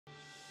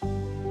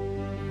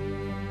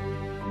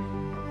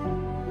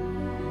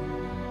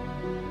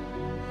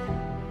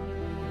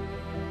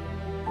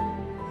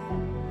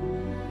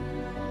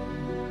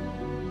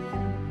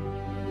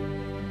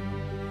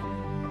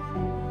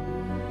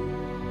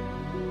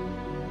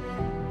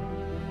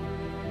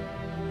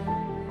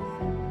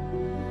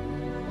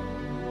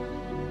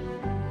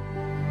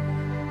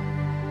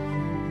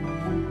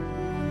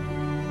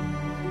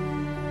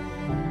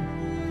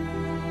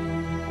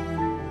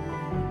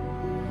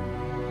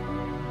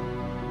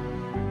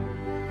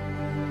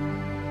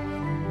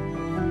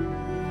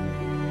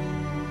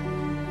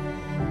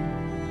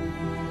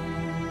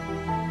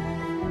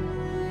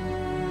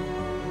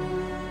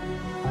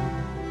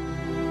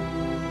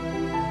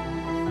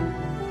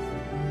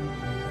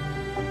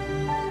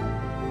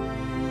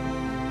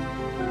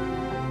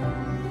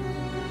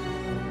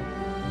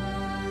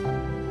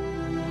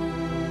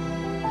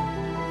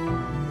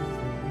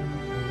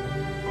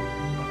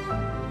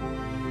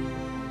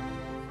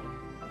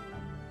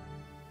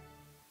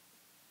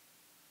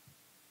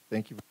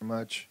Thank you very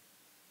much.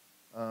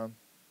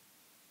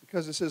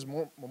 Because this is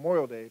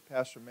Memorial Day,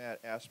 Pastor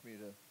Matt asked me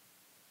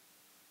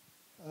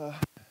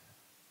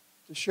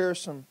to share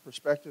some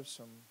perspectives,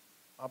 some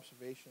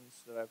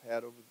observations that I've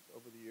had over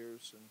the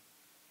years. And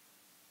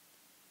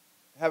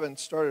having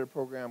started a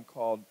program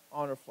called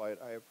Honor Flight,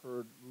 I have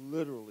heard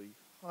literally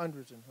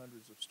hundreds and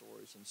hundreds of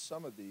stories, and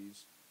some of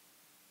these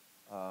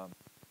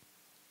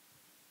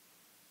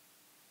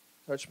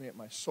touched me at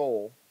my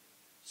soul.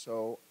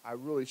 So I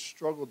really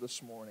struggled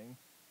this morning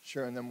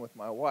sharing them with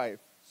my wife.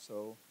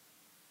 So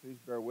please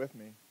bear with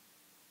me.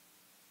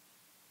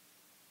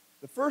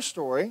 The first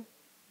story,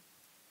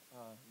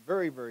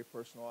 very, very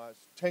personal. I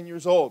was 10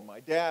 years old. My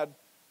dad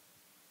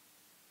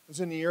was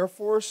in the Air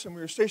Force, and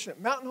we were stationed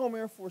at Mountain Home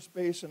Air Force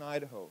Base in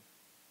Idaho.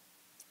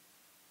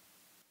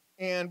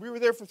 And we were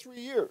there for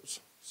 3 years.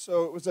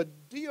 So it was a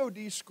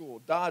DOD school,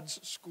 Dodds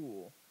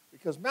School,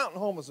 because Mountain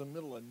Home was in the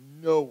middle of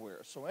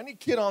nowhere. So any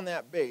kid on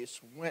that base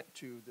went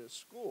to this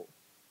school.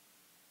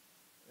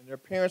 And their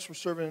parents were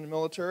serving in the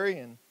military,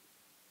 and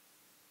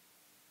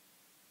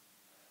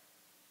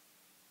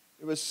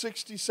it was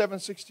 67,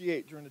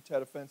 68 during the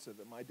Tet Offensive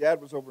that my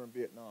dad was over in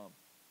Vietnam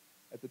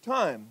at the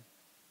time.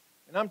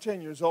 And I'm 10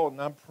 years old,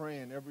 and I'm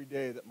praying every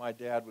day that my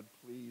dad would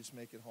please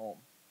make it home.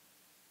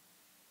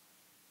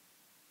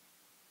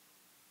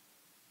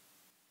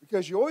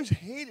 Because you always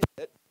hated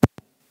it.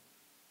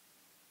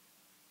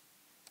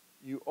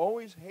 You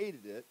always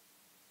hated it.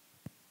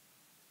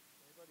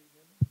 Anybody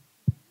hear me?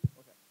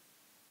 Okay.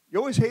 You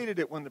always hated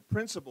it when the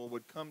principal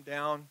would come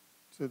down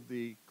to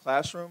the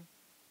classroom,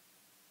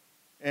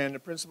 and the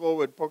principal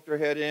would poke their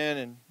head in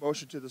and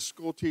motion to the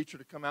school teacher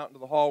to come out into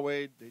the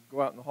hallway. They'd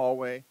go out in the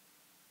hallway.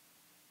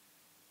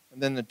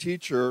 And then the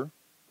teacher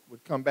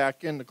would come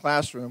back in the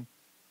classroom,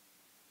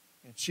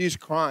 and she's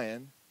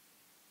crying.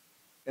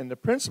 And the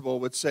principal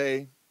would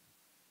say,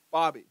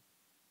 Bobby,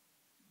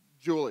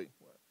 Julie,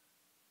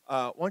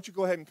 why don't you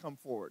go ahead and come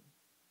forward?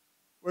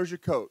 Where's your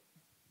coat?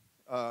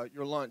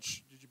 Your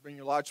lunch? Did you bring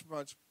your lunch?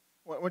 Why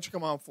don't you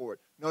come on forward?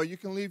 No, you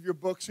can leave your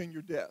books in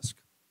your desk.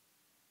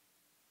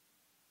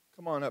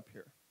 Come on up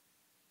here.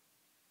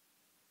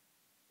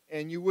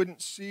 And you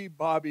wouldn't see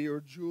Bobby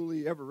or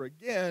Julie ever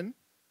again.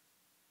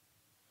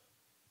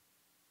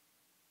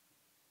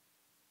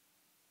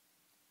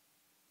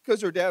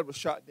 Because their dad was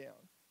shot down.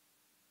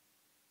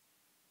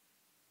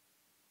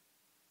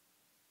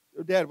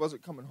 Their dad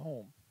wasn't coming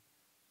home.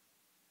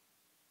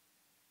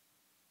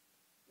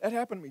 That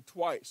happened to me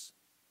twice.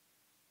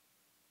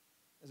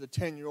 As a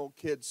 10-year-old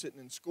kid sitting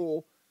in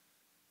school.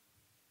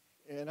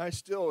 And I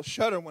still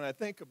shudder when I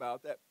think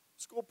about that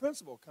school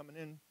principal coming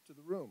into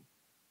the room.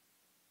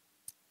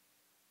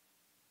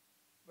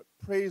 But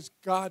praise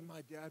God,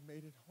 my dad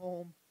made it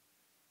home.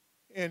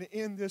 And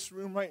in this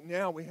room right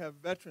now, we have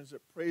veterans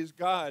that, praise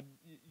God,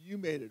 you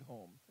made it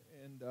home.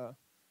 And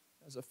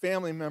as a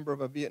family member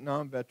of a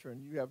Vietnam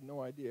veteran, you have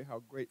no idea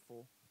how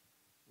grateful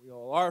we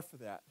all are for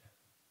that.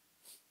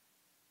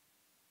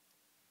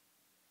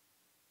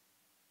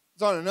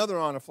 I was on another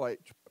honor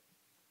flight trip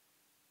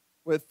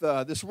with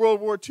this World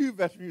War II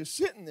veteran who was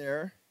sitting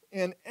there.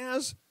 And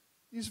as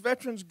these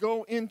veterans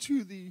go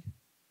into the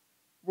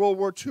World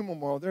War II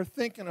memorial, they're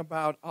thinking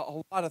about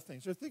a lot of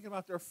things. They're thinking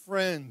about their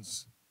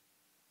friends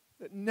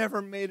that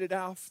never made it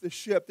off the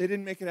ship. They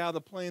didn't make it out of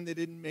the plane. They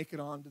didn't make it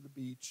onto the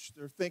beach.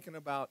 They're thinking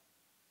about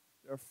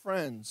their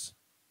friends.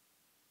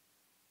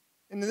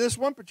 And in this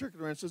one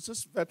particular instance,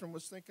 this veteran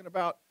was thinking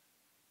about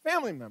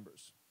family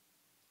members.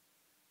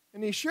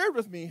 And he shared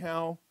with me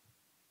how,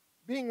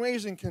 being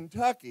raised in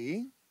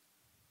Kentucky,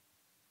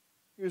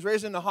 he was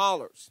raised in the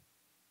hollers.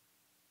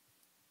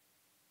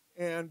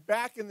 And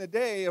back in the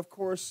day, of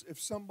course, if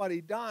somebody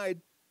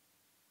died,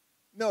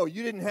 no,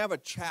 you didn't have a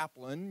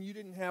chaplain. You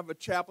didn't have a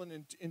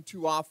chaplain and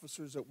two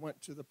officers that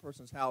went to the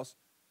person's house.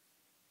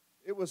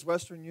 It was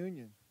Western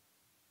Union.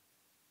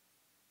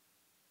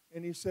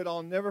 And he said,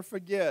 I'll never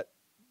forget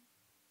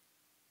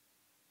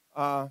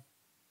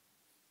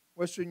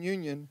Western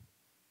Union.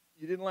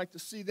 You didn't like to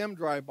see them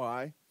drive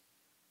by.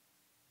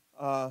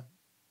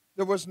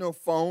 There was no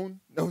phone,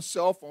 no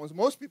cell phones.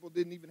 Most people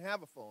didn't even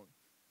have a phone.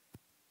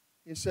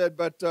 He said,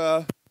 but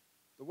the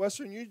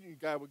Western Union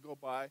guy would go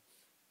by.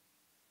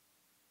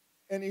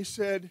 And he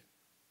said,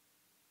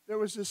 there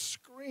was this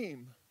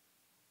scream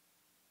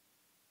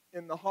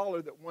in the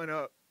holler that went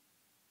up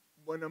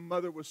when a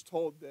mother was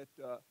told that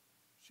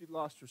she'd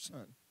lost her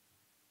son.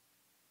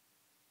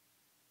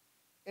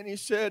 And he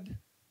said,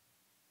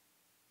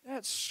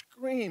 that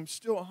scream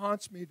still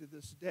haunts me to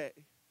this day.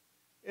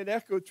 It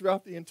echoed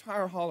throughout the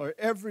entire holler.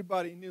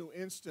 Everybody knew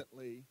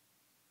instantly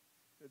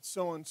that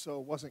so-and-so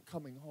wasn't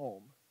coming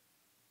home.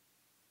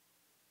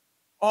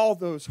 All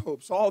those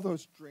hopes, all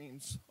those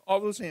dreams, all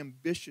those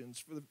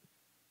ambitions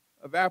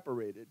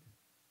evaporated.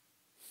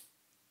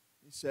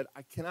 He said,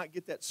 I cannot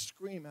get that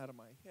scream out of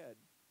my head.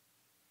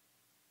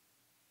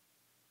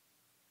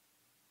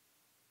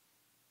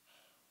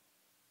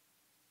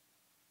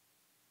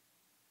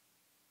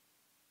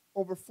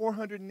 Over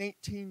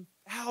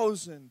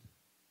 418,000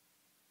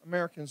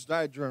 Americans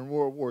died during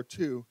World War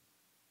II.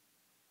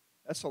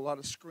 That's a lot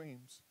of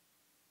screams.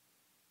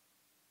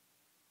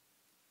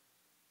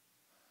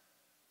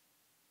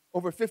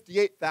 over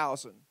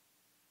 58,000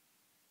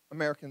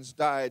 Americans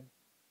died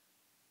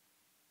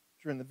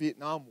during the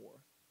Vietnam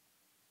War.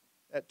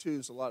 That, too,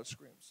 is a lot of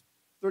screams.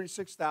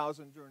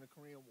 36,000 during the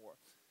Korean War.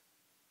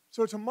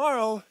 So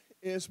tomorrow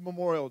is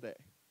Memorial Day.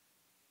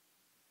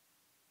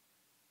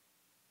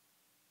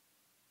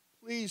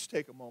 Please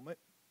take a moment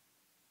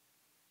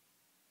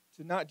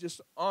to not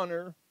just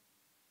honor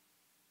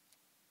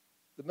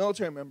the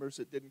military members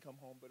that didn't come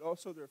home, but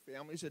also their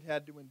families that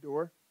had to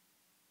endure.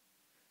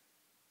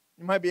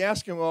 You might be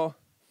asking, well,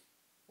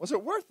 was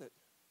it worth it?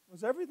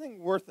 Was everything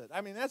worth it?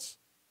 I mean, that's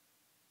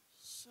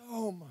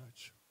so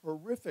much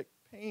horrific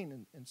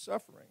pain and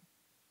suffering.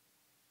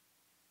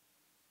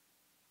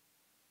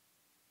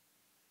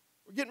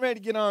 We're getting ready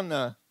to get on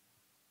the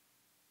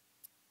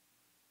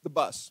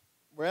bus.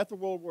 We're at the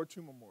World War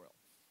II Memorial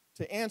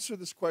to answer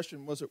this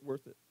question, was it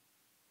worth it?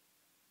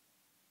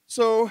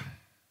 So,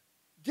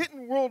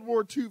 getting World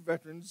War II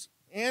veterans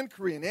and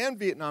Korean and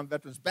Vietnam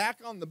veterans back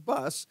on the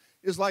bus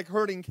is like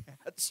herding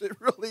cats. It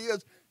really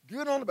is.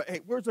 Get on the bus.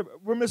 Hey,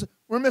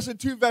 we're missing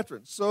 2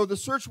 veterans. So the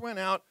search went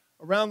out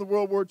around the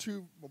World War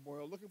II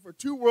Memorial looking for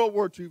 2 World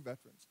War II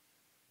veterans.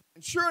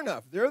 And sure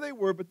enough, there they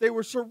were, but they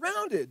were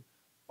surrounded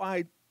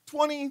by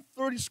 20,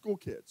 30 school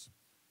kids.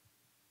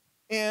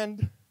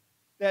 And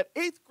that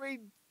 8th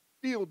grade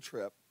field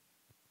trip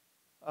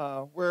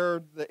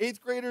where the 8th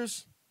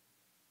graders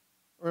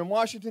are in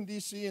Washington,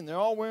 D.C., and they're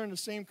all wearing the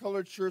same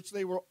colored shirts.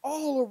 They were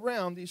all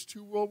around these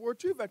 2 World War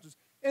II veterans.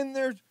 And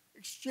they're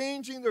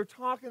exchanging, they're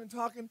talking.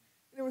 And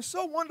it was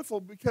so wonderful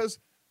because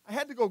I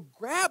had to go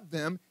grab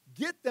them,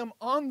 get them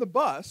on the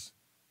bus,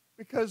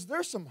 because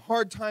there's some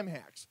hard time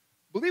hacks.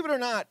 Believe it or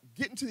not,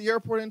 getting to the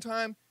airport in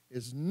time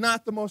is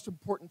not the most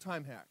important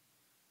time hack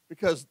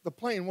because the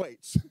plane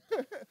waits.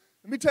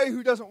 Let me tell you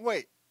who doesn't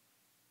wait.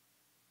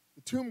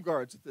 The tomb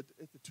guards at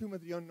the Tomb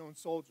of the Unknown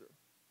Soldier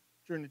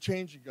during the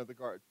changing of the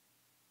guard.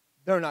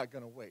 They're not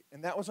going to wait.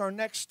 And that was our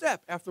next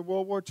step after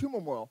World War II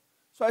Memorial.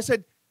 So I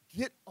said,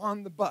 get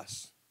on the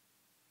bus.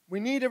 We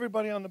need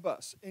everybody on the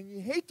bus. And you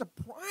hate to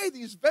pry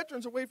these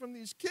veterans away from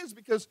these kids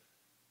because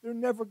they're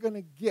never going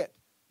to get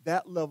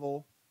that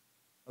level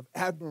of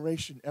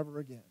admiration ever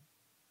again.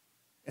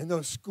 And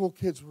those school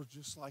kids were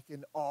just like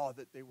in awe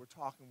that they were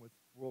talking with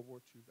World War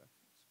II veterans.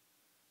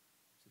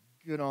 I said,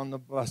 get on the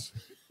bus.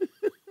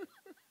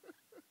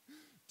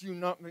 Do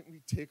not make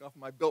me take off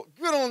my belt.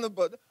 Get on the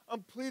bus.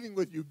 I'm pleading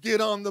with you. Get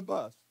on the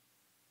bus.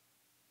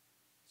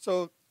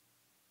 So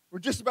we're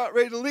just about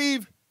ready to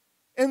leave.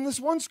 And this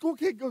one school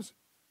kid goes,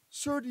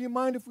 sir, do you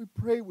mind if we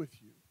pray with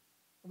you?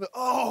 I'm like,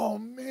 oh,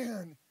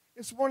 man.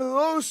 It's one of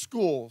those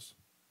schools.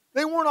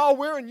 They weren't all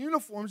wearing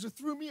uniforms. It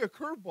threw me a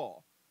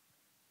curveball.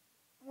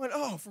 I went,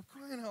 oh, for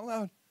crying out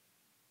loud.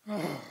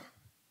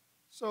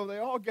 So they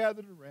all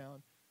gathered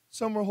around.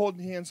 Some were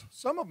holding hands.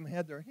 Some of them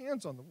had their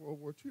hands on the World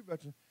War II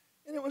veterans.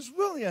 And it was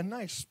really a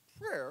nice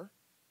prayer.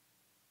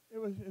 It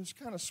was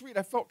kind of sweet.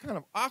 I felt kind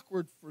of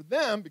awkward for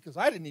them because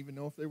I didn't even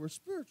know if they were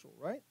spiritual,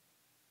 right?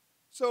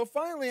 So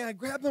finally, I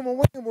grabbed them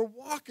away, and we're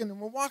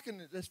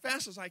walking as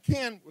fast as I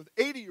can with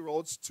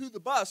 80-year-olds to the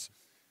bus.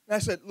 And I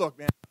said, look,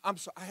 man, I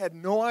had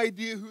no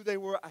idea who they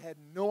were. I had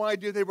no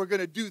idea they were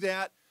going to do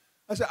that.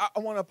 I said, I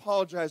want to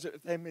apologize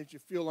if they made you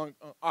feel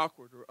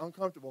awkward or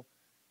uncomfortable.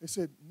 They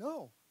said,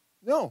 no.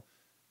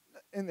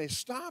 And they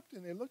stopped,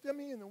 and they looked at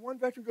me, and the one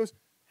veteran goes,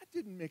 that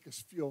didn't make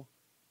us feel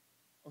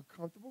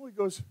uncomfortable. He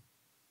goes,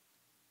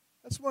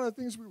 that's one of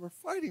the things we were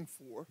fighting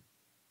for.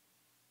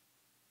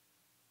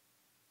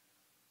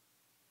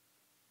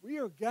 We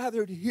are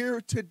gathered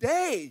here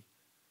today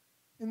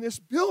in this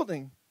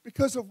building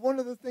because of one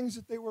of the things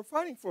that they were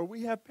fighting for.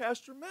 We have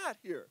Pastor Matt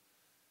here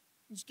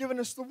who's given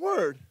us the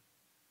word.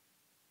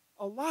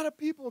 A lot of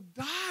people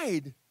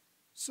died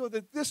so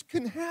that this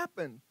can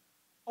happen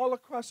all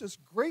across this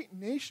great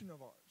nation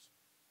of ours.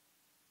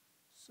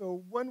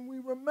 So when we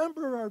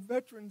remember our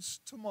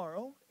veterans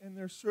tomorrow and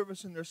their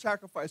service and their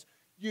sacrifice,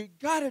 you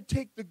got to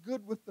take the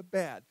good with the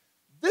bad.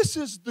 This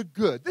is the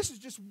good. This is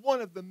just one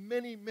of the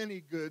many,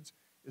 many goods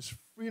is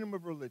freedom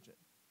of religion.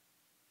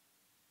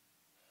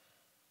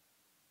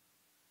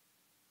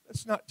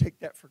 Let's not take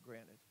that for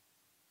granted.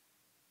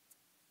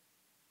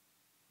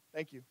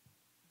 Thank you.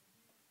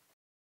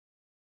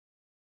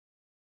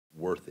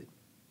 Worth it.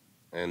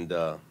 And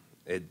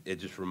it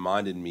just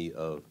reminded me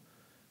of,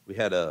 we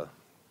had a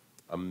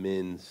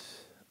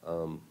men's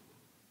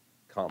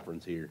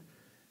conference here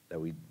that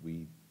we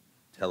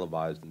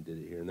televised and did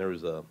it here. And there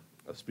was a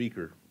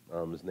speaker,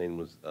 his name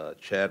was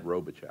Chad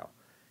Robichow,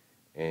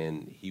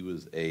 and he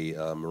was a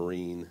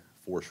Marine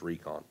Force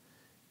Recon.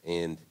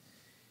 And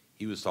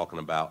he was talking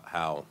about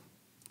how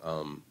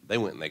they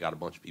went and they got a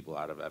bunch of people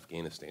out of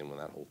Afghanistan when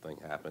that whole thing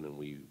happened, and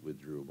we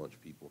withdrew a bunch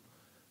of people.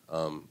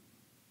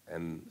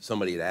 And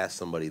somebody had asked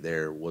somebody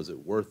there, was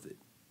it worth it?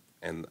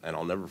 And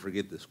I'll never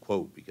forget this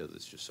quote because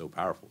it's just so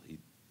powerful.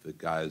 The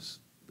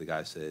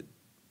guy said,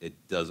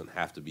 it doesn't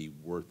have to be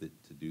worth it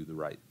to do the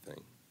right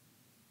thing.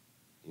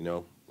 You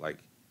know, like,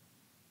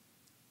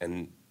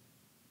 and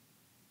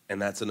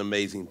that's an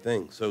amazing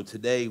thing. So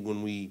today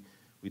when we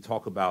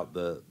talk about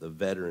the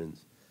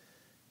veterans,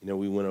 You know,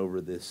 we went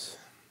over this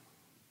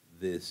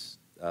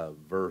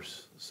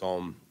verse,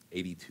 Psalm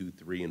 82,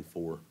 3 and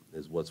 4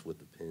 is what's with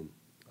the pen.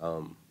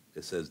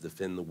 It says,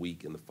 defend the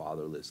weak and the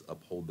fatherless,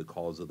 uphold the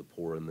cause of the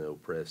poor and the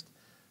oppressed,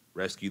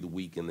 rescue the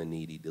weak and the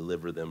needy,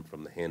 deliver them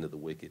from the hand of the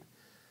wicked.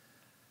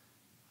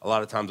 A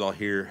lot of times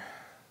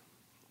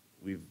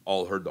we've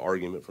all heard the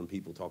argument from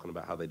people talking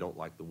about how they don't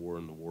like the war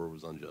and the war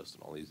was unjust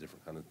and all these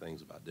different kind of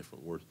things about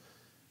different wars.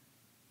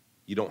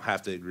 You don't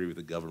have to agree with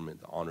the government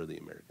to honor the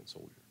American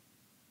soldier,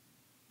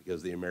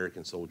 because the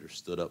American soldier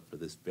stood up for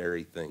this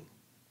very thing.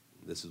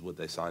 This is what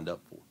they signed up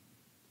for.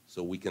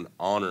 So we can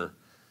honor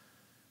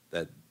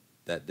that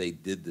they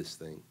did this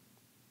thing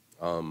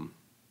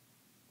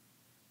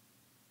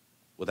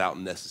without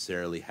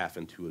necessarily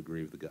having to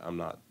agree with the government. I'm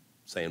not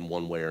saying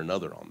one way or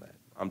another on that.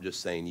 I'm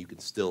just saying you can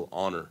still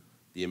honor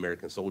the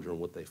American soldier and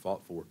what they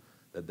fought for,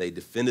 that they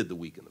defended the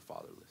weak and the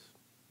fatherless.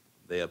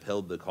 They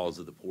upheld the cause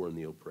of the poor and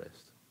the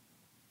oppressed.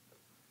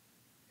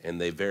 And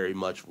they very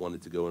much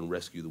wanted to go and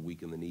rescue the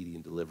weak and the needy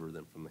and deliver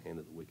them from the hand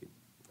of the wicked.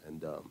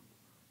 And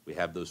we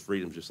have those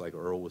freedoms, just like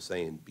Earl was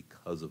saying,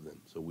 because of them.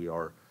 So we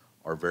are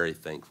very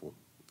thankful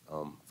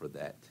for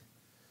that.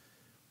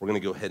 We're going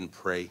to go ahead and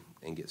pray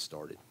and get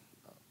started.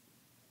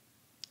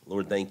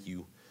 Lord, thank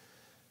you.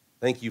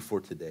 Thank you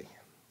for today.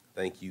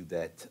 Thank you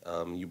that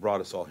you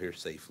brought us all here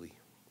safely.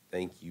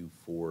 Thank you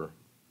for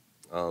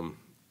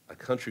a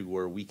country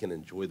where we can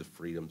enjoy the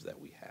freedoms that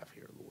we have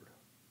here, Lord.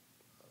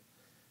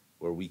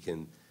 Where we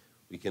can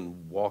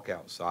walk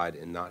outside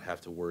and not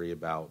have to worry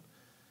about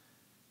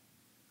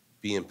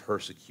being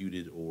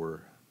persecuted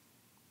or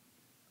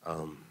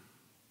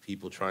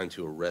people trying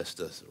to arrest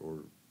us or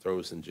throw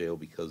us in jail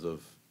because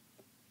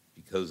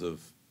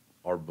of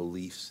our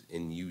beliefs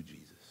in you,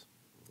 Jesus.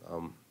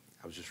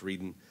 I was just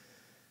reading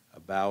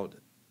about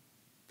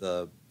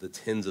the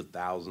tens of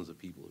thousands of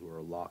people who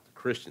are locked,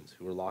 Christians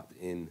who are locked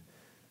in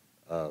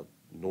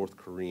North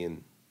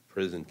Korean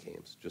prison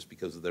camps just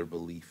because of their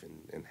belief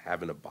in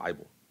having a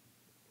Bible.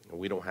 And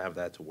we don't have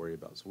that to worry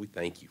about. So we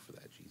thank you for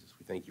that, Jesus.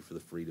 We thank you for the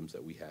freedoms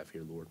that we have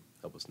here, Lord.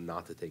 Help us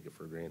not to take it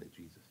for granted,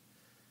 Jesus.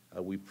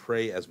 We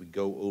pray as we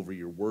go over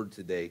your word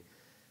today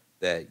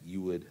that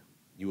you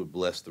would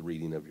bless the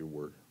reading of your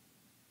word,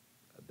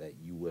 that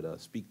you would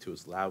speak to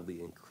us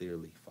loudly and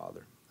clearly,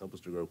 Father. Help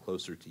us to grow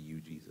closer to you,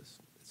 Jesus.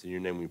 It's in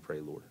your name we pray,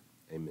 Lord.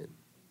 Amen.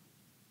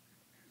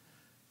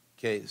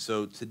 Okay,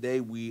 so today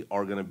we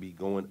are going to be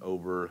going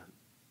over,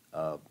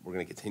 we're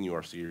going to continue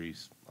our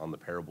series on the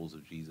parables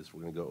of Jesus.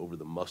 We're going to go over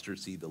the mustard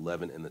seed, the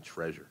leaven, and the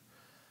treasure.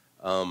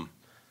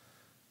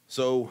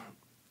 So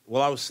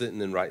while I was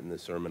sitting and writing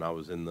this sermon, I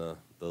was in the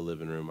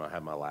living room. I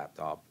had my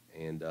laptop,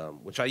 and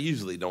which I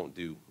usually don't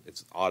do.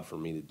 It's odd for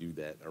me to do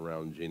that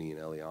around Jenny and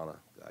Eliana.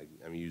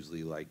 I'm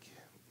usually like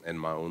in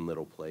my own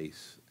little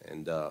place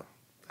and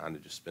kind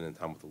of just spending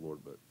time with the Lord.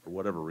 But for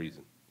whatever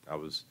reason, I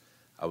was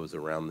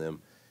around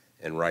them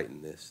and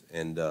writing this.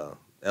 And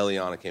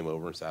Eliana came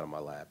over and sat on my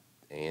lap,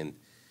 and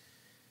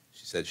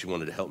she said she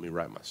wanted to help me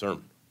write my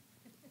sermon,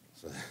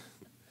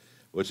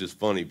 which is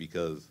funny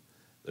because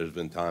there's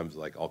been times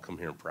like I'll come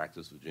here and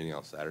practice with Jenny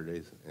on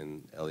Saturdays,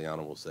 and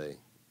Eliana will say,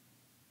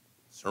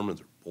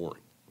 sermons are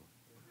boring.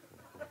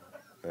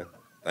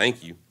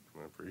 Thank you.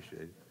 I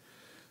appreciate it.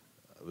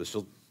 But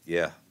she'll,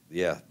 yeah,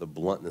 the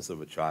bluntness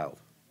of a child.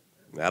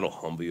 That'll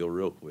humble you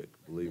real quick,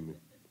 believe me.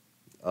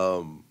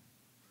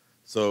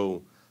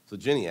 So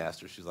Jenny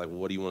asked her, she's like, well,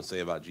 what do you want to say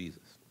about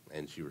Jesus?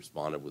 And she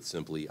responded with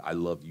simply, I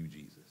love you,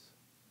 Jesus.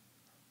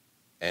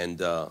 And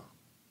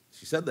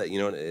she said that,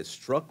 and it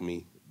struck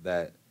me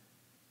that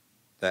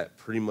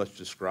pretty much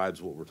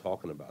describes what we're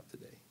talking about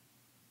today.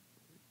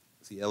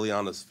 See,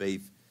 Eliana's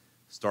faith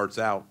starts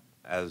out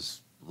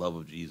as love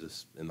of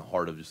Jesus in the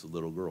heart of just a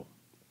little girl,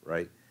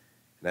 right?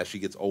 And as she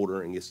gets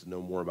older and gets to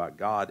know more about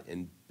God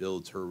and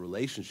builds her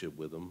relationship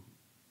with him,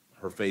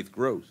 her faith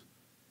grows.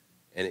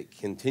 And it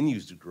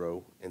continues to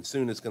grow, and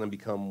soon it's going to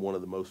become one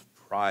of the most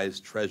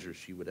prized treasures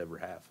she would ever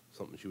have,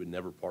 something she would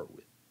never part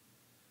with.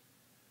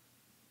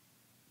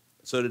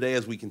 So today,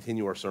 as we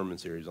continue our sermon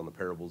series on the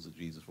parables of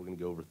Jesus, we're going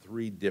to go over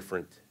 3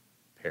 different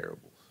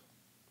parables.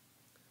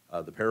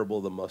 The parable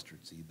of the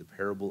mustard seed, the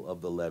parable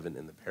of the leaven,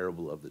 and the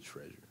parable of the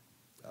treasure.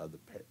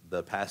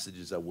 The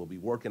passages that we'll be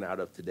working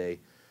out of today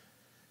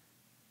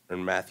are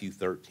in Matthew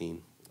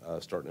 13,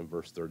 starting in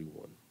verse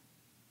 31.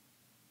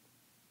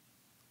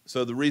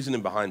 So the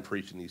reasoning behind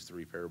preaching these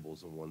 3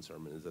 parables in one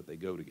sermon is that they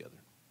go together.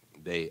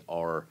 They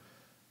are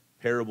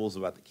parables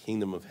about the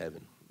kingdom of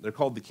heaven. They're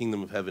called the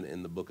kingdom of heaven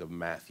in the book of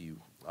Matthew.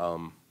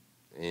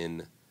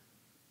 In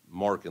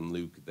Mark and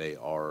Luke, they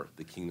are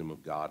the kingdom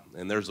of God.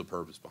 And there's a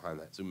purpose behind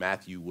that. So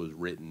Matthew was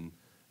written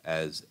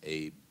as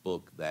a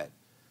book that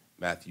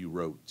Matthew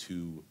wrote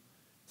to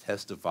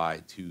testify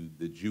to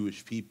the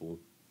Jewish people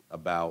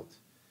about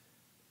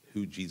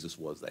who Jesus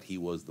was, that he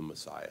was the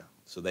Messiah.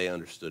 So they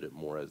understood it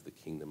more as the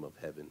kingdom of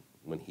heaven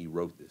when he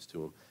wrote this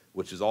to them,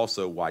 which is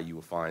also why you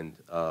will find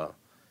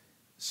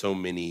so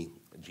many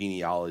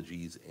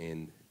genealogies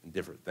and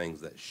different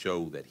things that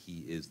show that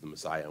he is the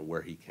Messiah and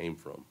where he came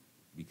from,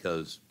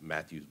 because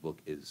Matthew's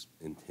book is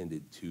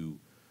intended to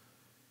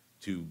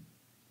to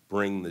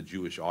bring the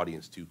Jewish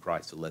audience to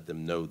Christ, to let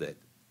them know that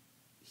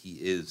he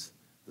is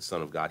the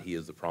Son of God. He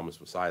is the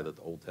promised Messiah that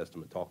the Old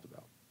Testament talked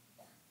about.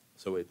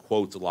 So it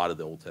quotes a lot of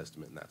the Old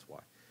Testament, and that's why.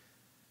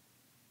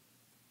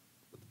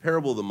 But the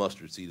parable of the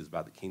mustard seed is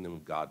about the kingdom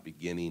of God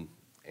beginning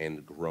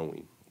and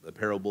growing. The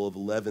parable of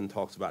Leaven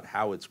talks about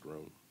how it's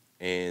grown,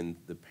 and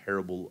the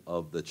parable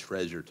of the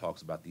treasure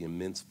talks about the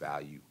immense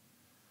value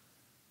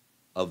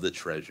of the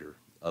treasure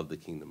of the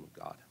kingdom of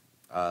God.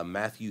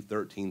 Matthew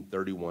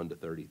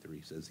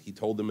 13:31-33 says, he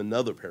told them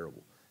another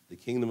parable. The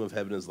kingdom of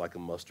heaven is like a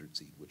mustard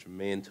seed, which a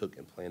man took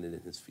and planted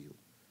in his field.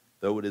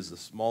 Though it is the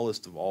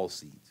smallest of all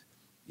seeds,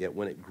 yet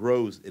when it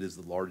grows, it is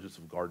the largest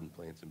of garden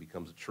plants and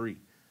becomes a tree,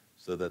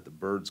 so that the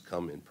birds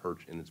come and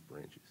perch in its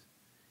branches.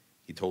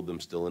 He told them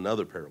still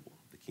another parable.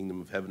 The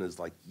kingdom of heaven is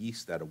like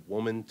yeast that a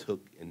woman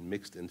took and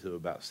mixed into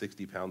about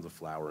 60 pounds of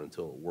flour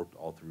until it worked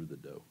all through the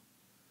dough.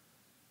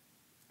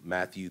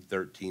 Matthew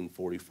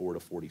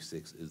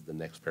 13:44-46 is the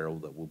next parable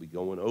that we'll be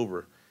going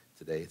over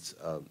today. It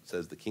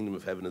says, the kingdom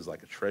of heaven is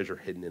like a treasure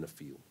hidden in a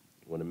field.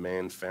 When a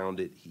man found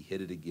it, he hid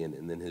it again,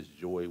 and then his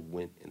joy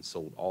went and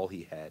sold all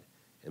he had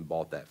and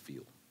bought that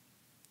field.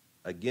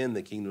 Again,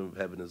 the kingdom of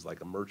heaven is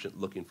like a merchant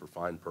looking for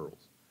fine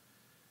pearls.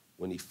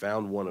 When he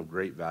found one of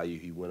great value,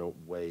 he went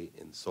away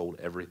and sold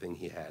everything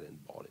he had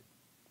and bought it.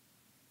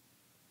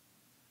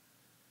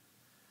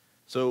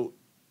 So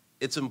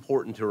it's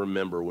important to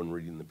remember when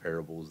reading the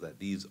parables that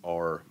these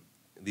are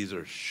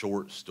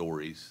short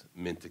stories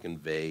meant to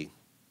convey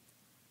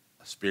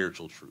a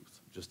spiritual truth,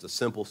 just a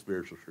simple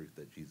spiritual truth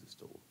that Jesus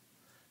told.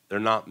 They're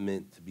not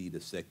meant to be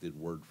dissected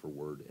word for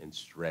word and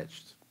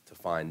stretched to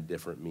find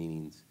different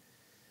meanings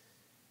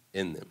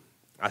in them.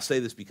 I say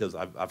this because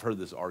I've heard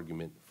this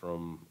argument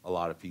from a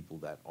lot of people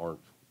that aren't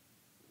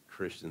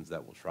Christians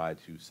that will try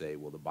to say,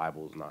 well, the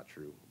Bible is not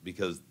true,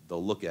 because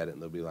they'll look at it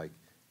and they'll be like,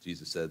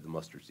 Jesus said the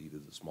mustard seed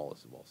is the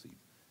smallest of all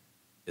seeds.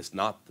 It's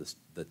not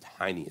the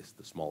tiniest,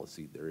 the smallest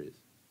seed there is.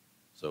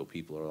 So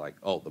people are like,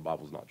 oh, the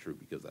Bible's not true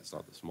because that's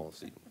not the smallest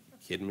seed. Are you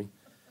kidding me?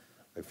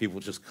 Like, people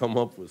just come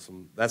up with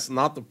some, that's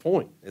not the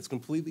point. It's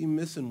completely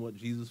missing what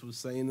Jesus was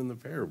saying in the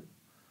parable.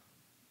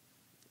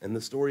 And the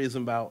story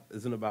isn't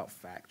about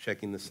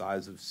fact-checking the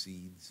size of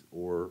seeds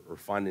or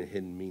finding a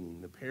hidden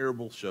meaning. The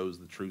parable shows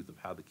the truth of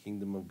how the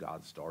kingdom of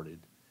God started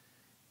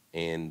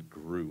and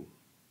grew.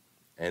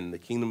 And the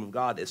kingdom of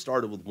God, it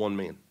started with one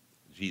man,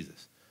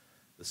 Jesus,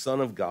 the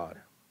Son of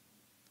God,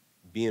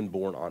 being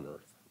born on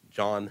earth.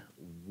 John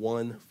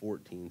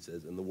 1:14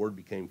 says, and the Word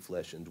became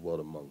flesh and dwelt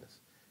among us,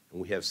 and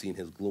we have seen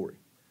his glory,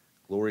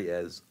 glory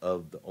as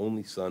of the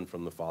only Son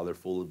from the Father,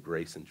 full of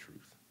grace and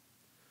truth.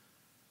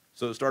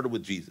 So it started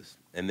with Jesus,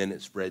 and then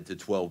it spread to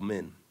 12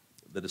 men,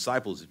 the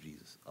disciples of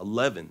Jesus,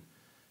 11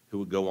 who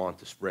would go on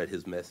to spread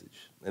his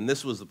message. And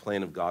this was the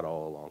plan of God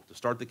all along, to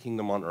start the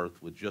kingdom on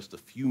earth with just a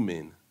few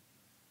men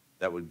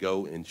that would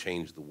go and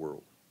change the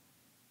world.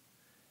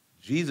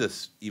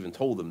 Jesus even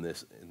told them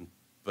this,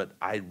 but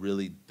I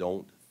really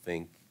don't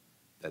think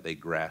that they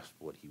grasped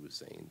what he was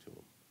saying to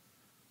them.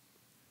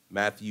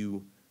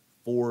 Matthew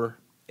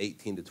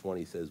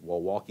 4:18-20 says,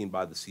 while walking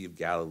by the Sea of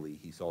Galilee,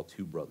 he saw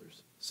two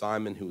brothers,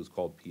 Simon, who was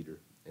called Peter,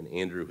 and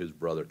Andrew, his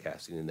brother,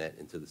 casting a net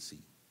into the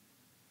sea.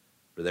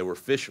 For they were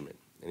fishermen,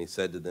 and he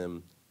said to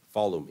them,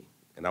 follow me,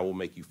 and I will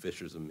make you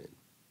fishers of men.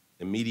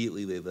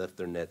 Immediately they left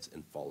their nets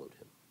and followed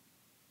him.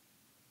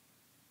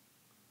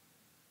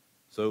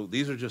 So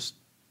these are just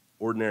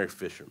ordinary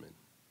fishermen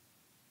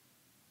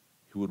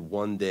who would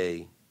one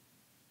day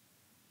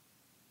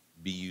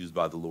be used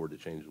by the Lord to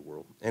change the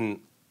world. And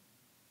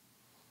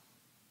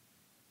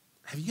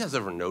have you guys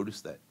ever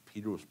noticed that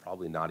Peter was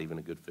probably not even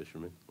a good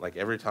fisherman? Like,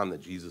 every time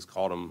that Jesus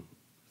caught him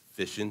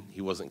fishing,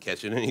 he wasn't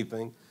catching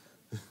anything.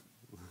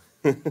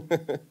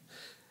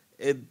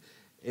 and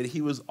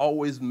he was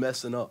always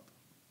messing up.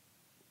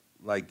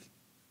 Like,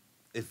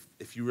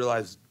 if you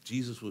realize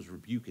Jesus was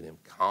rebuking him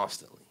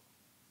constantly.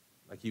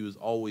 Like, he was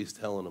always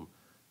telling him,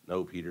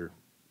 no, Peter.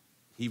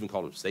 He even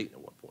called him Satan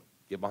at one point.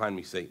 Get behind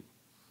me, Satan.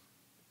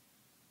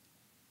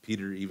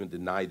 Peter even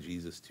denied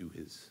Jesus to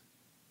his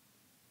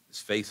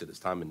face at his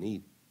time of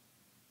need.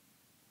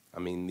 I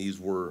mean, these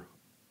were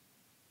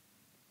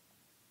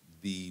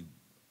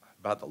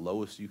about the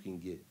lowest you can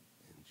get.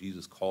 And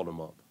Jesus called him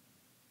up.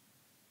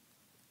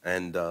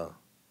 And I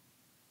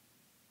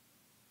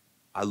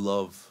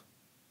love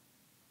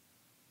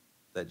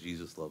that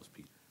Jesus loves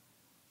Peter.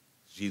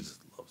 Jesus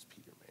loves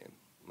Peter, man.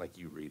 Like,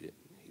 you read it,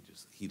 and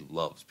he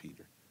loves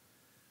Peter.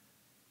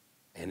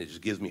 And it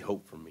just gives me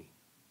hope for me.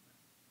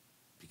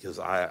 Because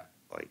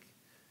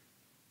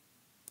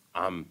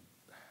I'm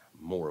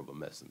more of a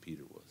mess than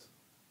Peter was.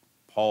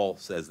 Paul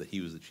says that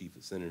he was the chief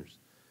of sinners.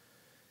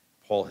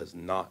 Paul has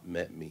not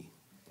met me.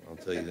 I'll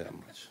tell you that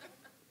much.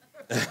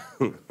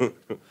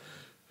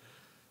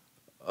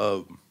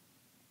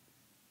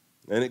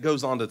 And it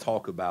goes on to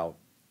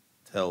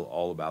tell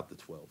all about the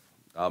 12.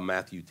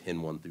 Matthew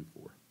 10:1-4. It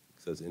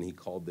says, and he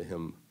called to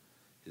him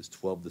his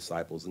 12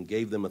 disciples and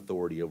gave them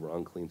authority over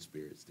unclean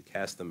spirits to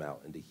cast them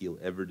out and to heal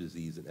every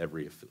disease and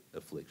every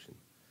affliction.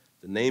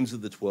 The names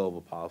of the 12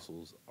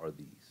 apostles are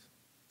these.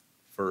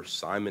 first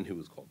Simon, who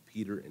was called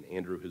Peter, and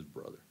Andrew his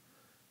brother,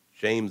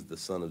 James the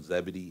son of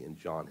Zebedee, and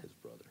John his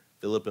brother,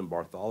 Philip and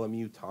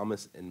Bartholomew,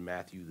 Thomas and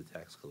Matthew the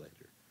tax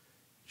collector,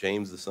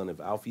 James the son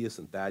of Alphaeus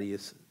and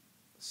Thaddeus,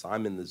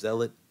 Simon the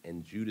zealot,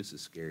 and Judas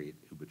Iscariot,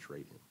 who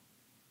betrayed him.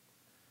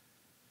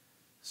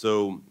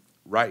 So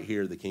right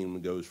here, the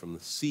kingdom goes from the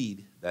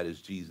seed, that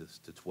is Jesus,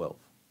 to 12.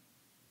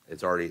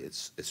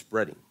 It's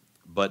spreading,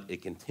 but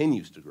it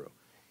continues to grow,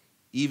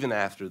 even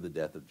after the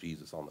death of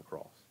Jesus on the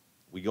cross.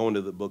 We go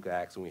into the book of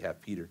Acts and we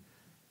have Peter.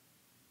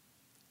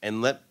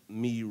 And let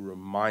me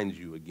remind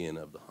you again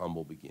of the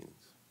humble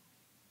beginnings.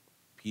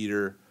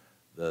 Peter,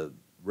 the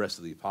rest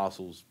of the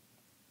apostles,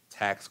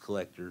 tax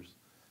collectors,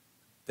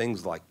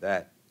 things like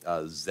that,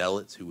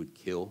 zealots who would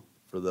kill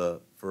for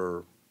the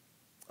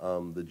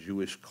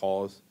Jewish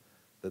cause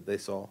that they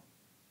saw.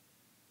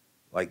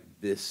 Like,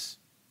 this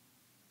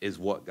is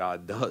what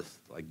God does.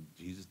 Like,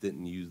 Jesus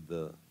didn't use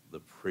the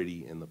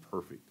pretty and the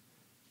perfect.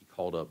 He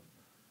called up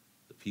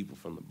the people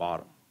from the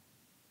bottom.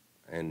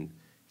 And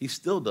he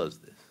still does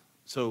this.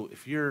 So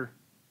if you're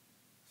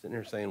sitting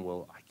there saying,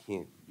 well, I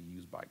can't be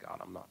used by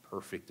God, I'm not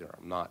perfect, or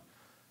I'm not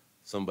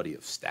somebody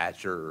of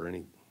stature or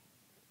anything.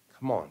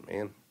 Come on,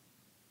 man.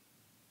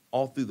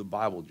 All through the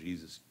Bible,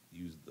 Jesus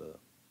used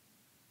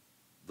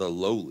the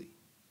lowly.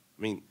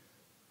 I mean,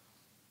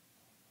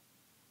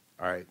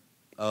 all right.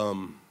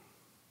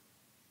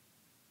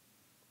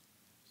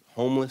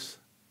 Homeless,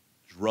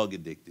 drug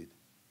addicted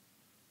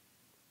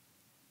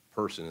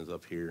person is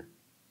up here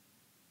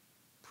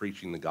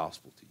preaching the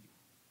gospel to you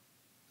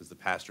as the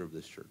pastor of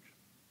this church.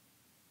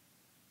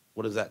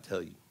 What does that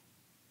tell you?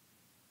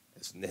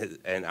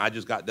 And I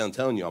just got done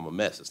telling you I'm a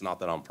mess. It's not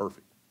that I'm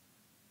perfect.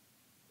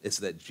 It's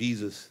that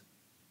Jesus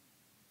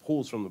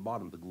pulls from the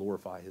bottom to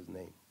glorify his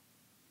name.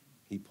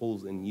 He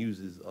pulls and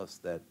uses us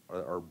that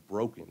are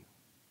broken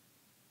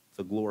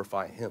to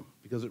glorify him,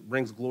 because it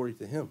brings glory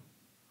to him.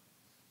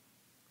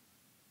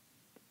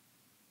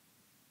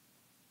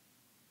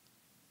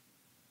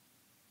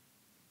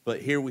 But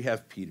here we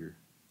have Peter,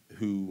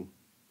 who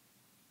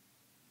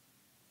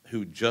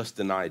just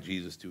denied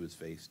Jesus to his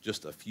face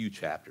just a few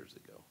chapters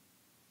ago.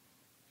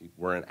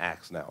 We're in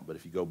Acts now, but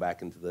if you go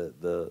back into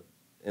the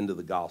end of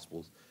the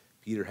Gospels,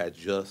 Peter had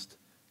just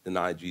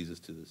denied Jesus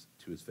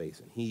to his face,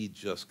 and he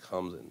just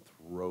comes and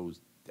throws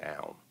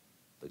down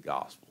the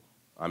gospel.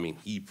 I mean,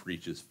 he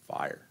preaches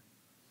fire.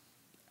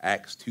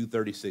 Acts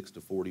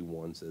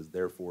 2:36-41 says,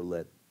 "Therefore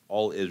let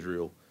all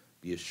Israel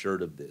be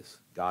assured of this.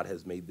 God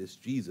has made this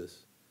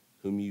Jesus,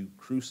 whom you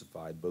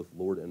crucified, both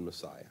Lord and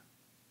Messiah."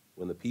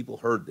 When the people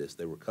heard this,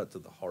 they were cut to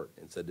the heart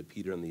and said to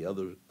Peter and the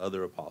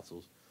other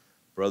apostles,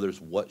 "Brothers,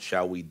 what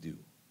shall we do?"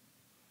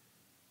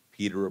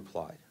 Peter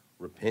replied,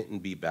 "Repent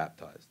and be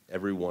baptized,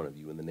 every one of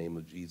you, in the name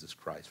of Jesus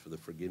Christ for the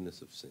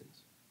forgiveness of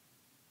sins.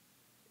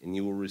 And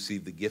you will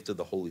receive the gift of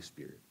the Holy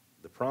Spirit.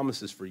 The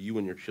promise is for you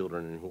and your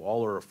children, and for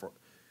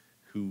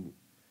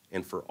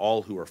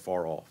all who are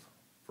far off,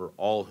 for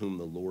all whom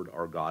the Lord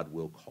our God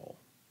will call."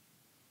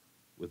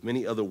 With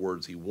many other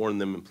words, he warned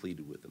them and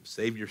pleaded with them,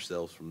 "Save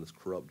yourselves from this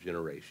corrupt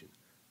generation."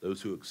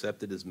 Those who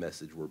accepted his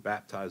message were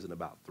baptized, and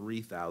about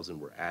 3,000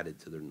 were added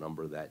to their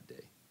number that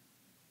day.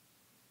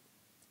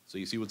 So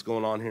you see what's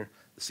going on here?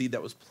 The seed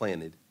that was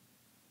planted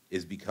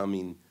is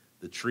becoming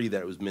the tree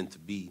that it was meant to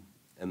be,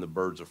 and the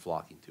birds are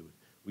flocking to it.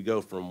 We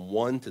go from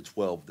 1 to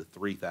 12 to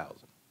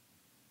 3,000.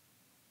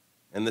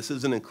 And this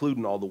isn't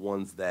including all the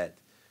ones that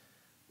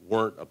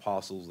weren't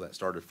apostles that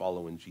started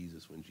following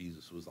Jesus when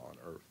Jesus was on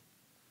earth.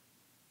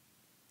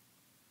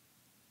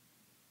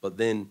 But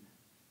then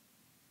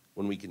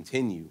when we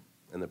continue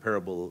in the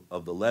parable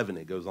of the leaven,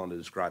 it goes on to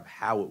describe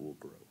how it will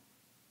grow.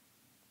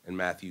 In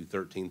Matthew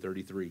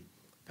 13:33,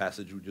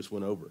 passage we just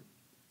went over,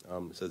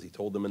 it says, he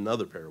told them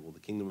another parable. "The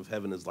kingdom of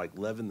heaven is like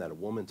leaven that a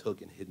woman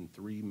took and hid in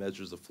 3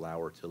 measures of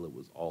flour till it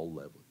was all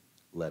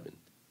leavened."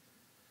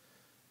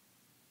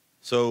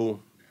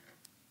 So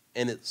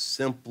in its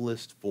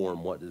simplest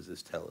form, what does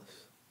this tell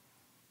us?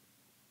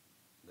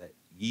 That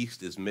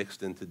yeast is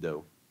mixed into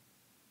dough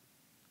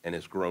and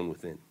it's grown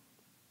within.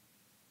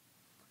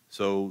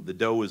 So the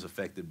dough is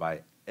affected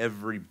by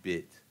every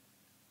bit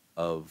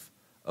of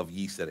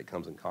yeast that it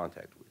comes in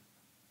contact with.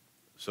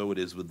 So it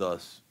is with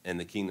us and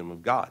the kingdom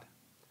of God,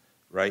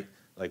 right?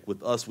 Like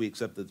with us, we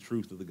accept the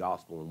truth of the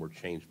gospel and we're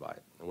changed by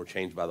it. And we're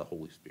changed by the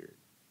Holy Spirit.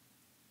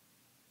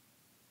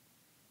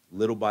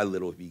 Little by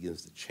little, he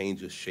begins to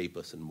change us, shape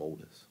us, and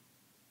mold us.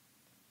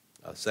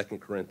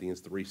 2 Corinthians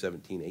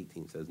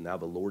 3:17-18 says, "Now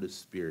the Lord is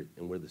spirit,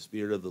 and where the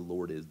spirit of the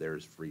Lord is, there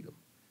is freedom.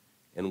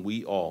 And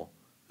we all,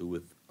 who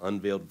with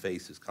unveiled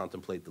faces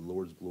contemplate the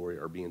Lord's glory,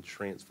 are being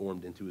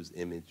transformed into his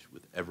image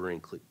with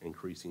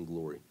ever-increasing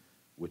glory,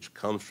 which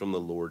comes from the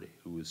Lord,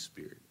 who is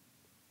spirit."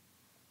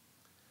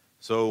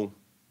 So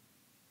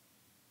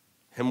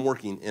him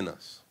working in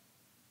us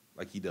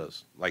like he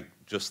does,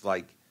 just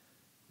like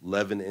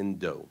leaven and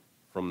dough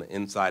from the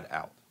inside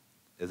out,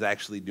 is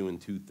actually doing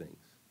 2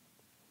 things: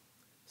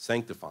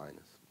 sanctifying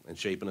us and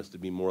shaping us to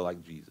be more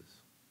like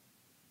Jesus.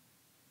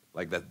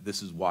 Like that.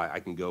 This is why I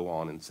can go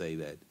on and say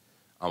that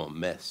I'm a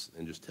mess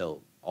and just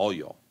tell all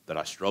y'all that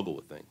I struggle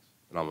with things.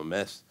 and I'm a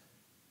mess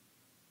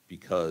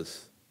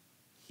because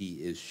he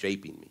is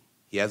shaping me.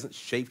 He hasn't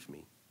shaped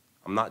me.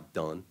 I'm not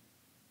done.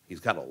 He's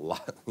got a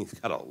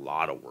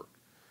lot of work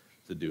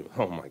to do.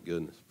 Oh my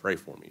goodness. Pray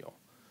for me, y'all.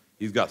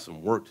 He's got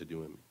some work to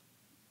do in me.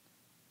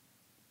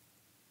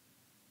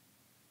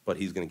 But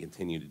he's going to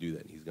continue to do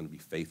that. He's going to be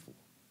faithful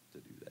to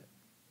do that.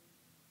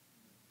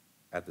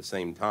 At the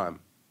same time,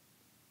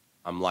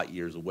 I'm light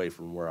years away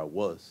from where I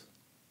was.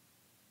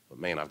 But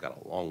man, I've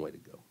got a long way to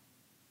go.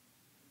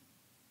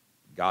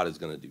 God is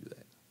going to do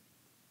that.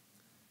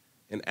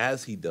 And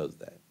as he does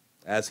that,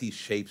 as he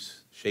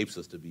shapes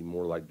us to be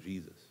more like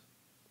Jesus,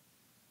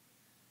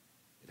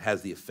 it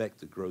has the effect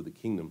to grow the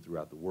kingdom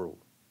throughout the world.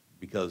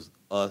 Because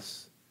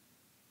us,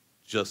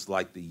 just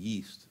like the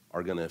yeast,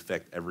 are going to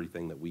affect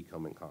everything that we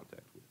come in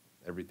contact with,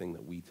 everything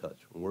that we touch.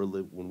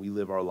 When we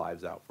live our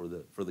lives out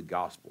for the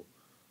gospel,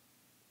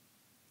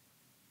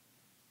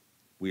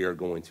 we are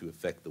going to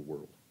affect the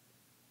world.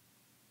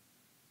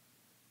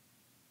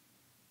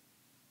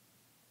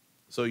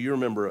 So you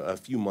remember a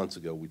few months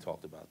ago we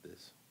talked about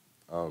this.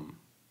 Remember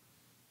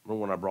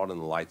when I brought in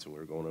the lights and we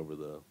were going over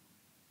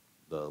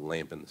the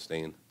lamp and the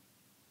stand?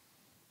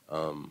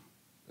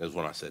 It was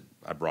when I said,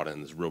 I brought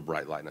in this real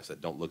bright light, and I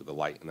said, don't look at the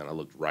light. And then I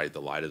looked right at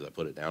the light as I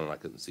put it down, and I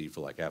couldn't see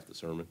for like half the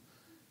sermon.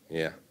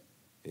 Yeah.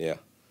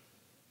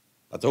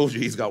 I told you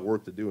he's got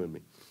work to do in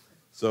me.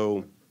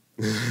 So,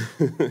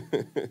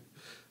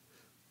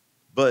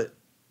 but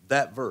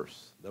that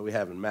verse that we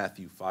have in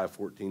Matthew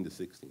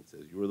 5:14-16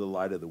 says, you are the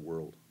light of the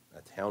world.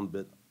 A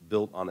town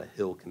built on a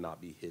hill cannot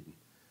be hidden.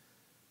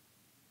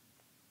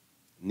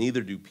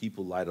 Neither do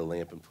people light a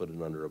lamp and put it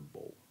under a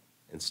bowl.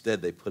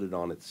 Instead, they put it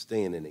on its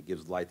stand, and it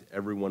gives light to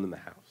everyone in the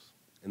house.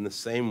 In the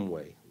same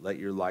way, let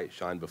your light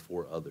shine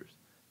before others,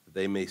 that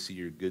they may see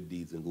your good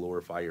deeds and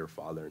glorify your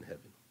Father in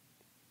heaven.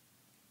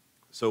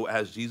 So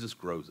as Jesus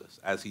grows us,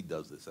 as he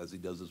does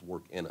this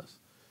work in us,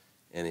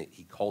 and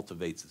he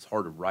cultivates this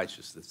heart of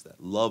righteousness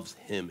that loves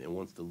him and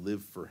wants to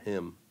live for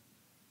him,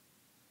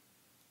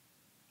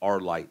 our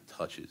light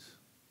touches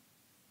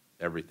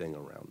everything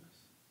around us.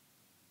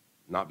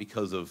 Not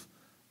because of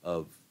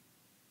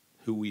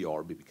who we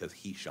are, but because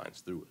he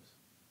shines through us.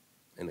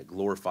 And it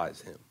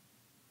glorifies him.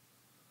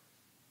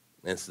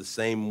 And it's the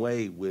same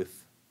way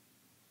with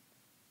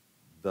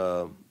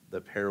the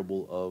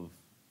parable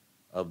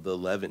of the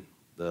leaven,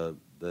 the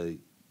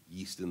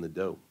yeast in the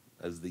dough.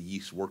 As the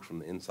yeast works from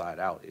the inside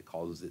out, it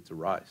causes it to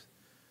rise.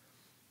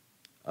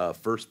 1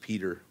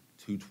 Peter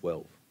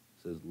 2:12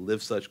 says,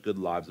 live such good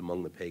lives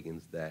among the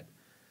pagans that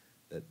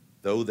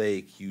though they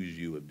accuse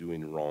you of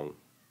doing wrong,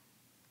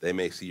 they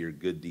may see your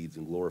good deeds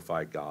and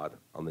glorify God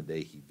on the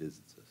day he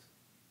visits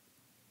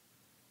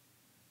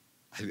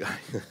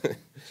us.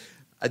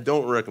 I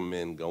don't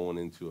recommend going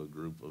into a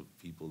group of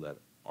people that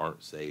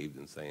aren't saved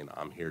and saying,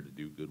 I'm here to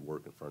do good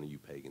work in front of you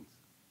pagans.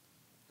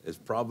 It's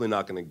probably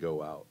not going to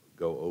go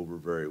over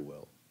very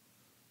well.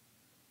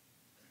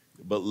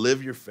 But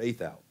live your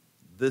faith out.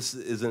 This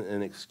isn't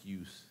an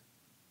excuse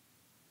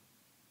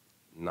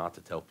not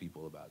to tell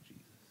people about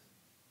Jesus.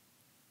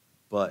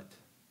 But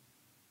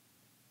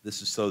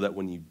this is so that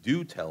when you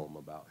do tell them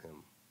about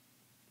him,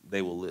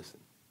 they will listen.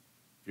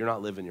 If you're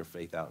not living your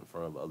faith out in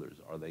front of others,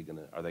 are they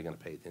gonna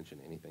pay attention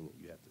to anything that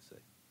you have to say?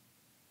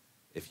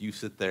 If you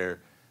sit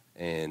there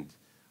and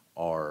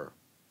are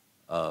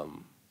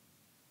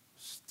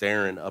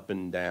staring up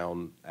and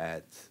down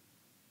at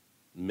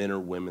men or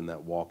women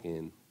that walk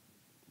in,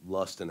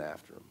 lusting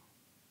after them,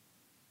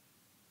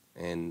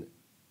 and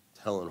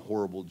telling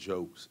horrible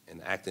jokes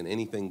and acting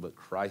anything but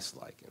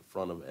Christ-like in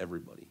front of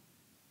everybody,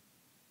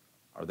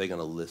 are they going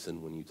to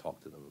listen when you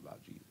talk to them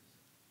about Jesus?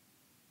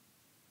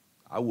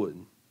 I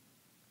wouldn't.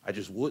 I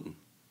just wouldn't.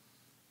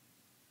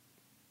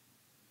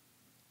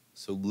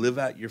 So live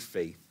out your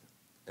faith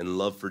and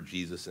love for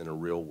Jesus in a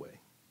real way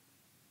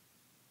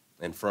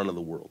in front of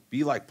the world.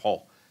 Be like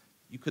Paul.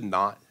 You could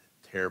not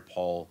tear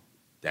Paul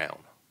down.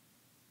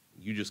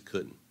 You just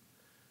couldn't.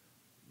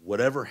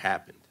 Whatever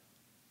happened,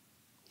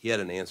 he had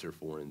an answer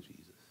for in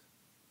Jesus.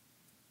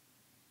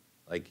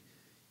 Like,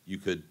 you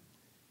could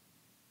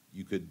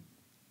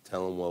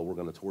tell him, well, we're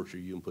going to torture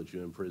you and put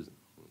you in prison.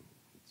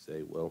 He'd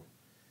say, well,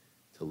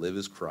 to live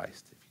is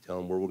Christ. If you tell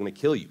him, well, we're going to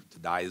kill you, to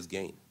die is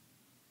gain.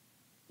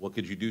 What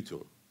could you do to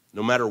him?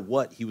 No matter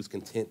what, he was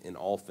content in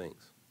all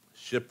things.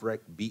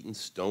 Shipwrecked, beaten,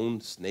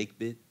 stoned, snake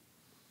bit.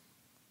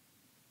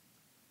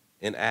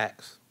 In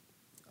Acts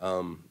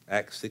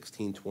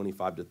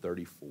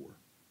 16:25-34,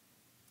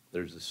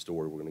 there's this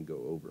story we're going to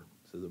go over.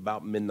 It says,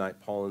 about midnight,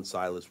 Paul and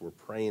Silas were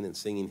praying and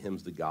singing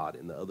hymns to God,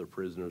 and the other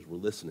prisoners were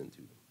listening to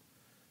them.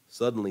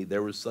 Suddenly,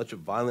 there was such a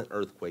violent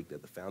earthquake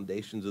that the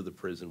foundations of the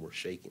prison were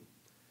shaken.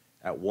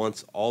 At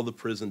once, all the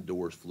prison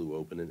doors flew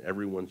open, and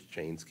everyone's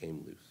chains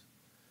came loose.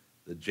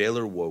 The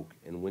jailer woke,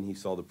 and when he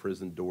saw the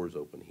prison doors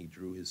open, he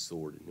drew his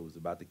sword, and he was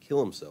about to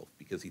kill himself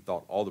because he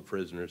thought all the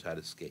prisoners had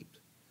escaped.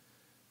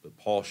 But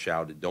Paul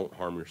shouted, don't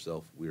harm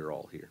yourself, we are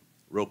all here.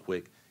 Real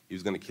quick, he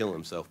was going to kill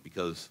himself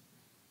because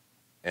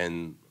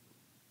in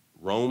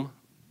Rome,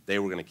 they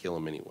were going to kill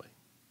him anyway.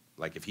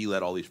 Like, if he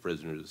let all these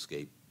prisoners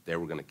escape, they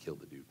were going to kill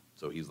the dude.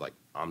 So he's like,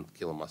 I'm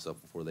killing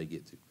myself before they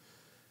get to.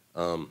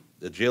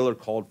 The jailer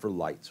called for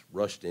lights,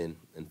 rushed in,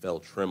 and fell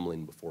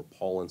trembling before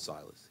Paul and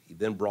Silas. He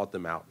then brought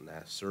them out and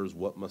asked, Sirs,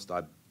 what must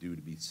I do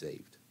to be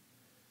saved?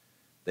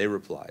 They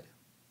replied,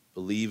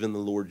 Believe in the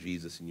Lord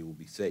Jesus and you will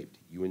be saved,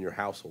 you and your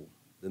household.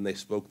 Then they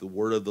spoke the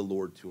word of the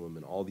Lord to him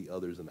and all the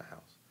others in the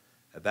house.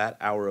 At that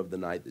hour of the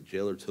night, the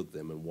jailer took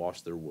them and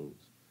washed their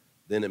wounds.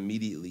 Then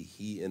immediately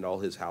he and all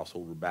his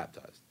household were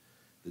baptized.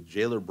 The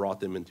jailer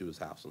brought them into his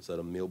house and set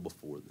a meal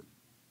before them.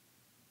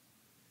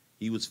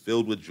 He was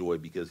filled with joy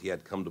because he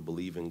had come to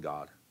believe in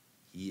God,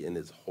 he and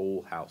his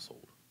whole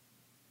household.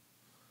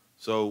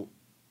 So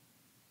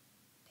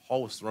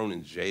Paul was thrown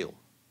in jail,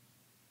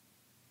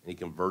 and he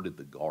converted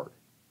the guard.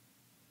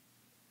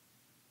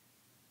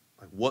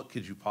 Like, what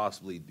could you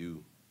possibly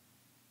do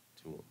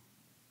to him?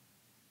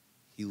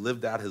 He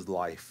lived out his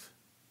life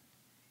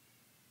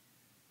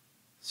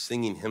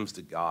singing hymns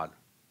to God,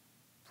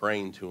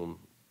 praying to him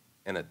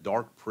in a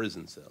dark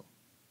prison cell.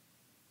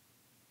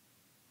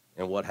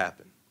 And what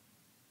happened?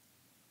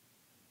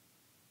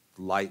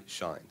 The light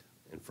shined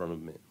in front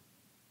of men.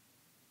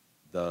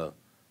 The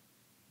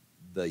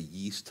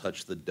yeast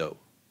touched the dough,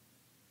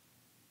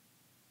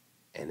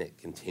 and it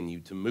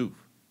continued to move.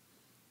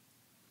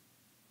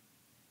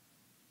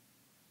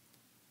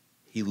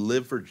 He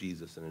lived for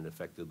Jesus, and it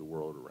affected the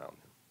world around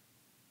him.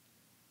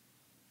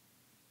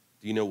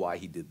 Do you know why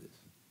he did this?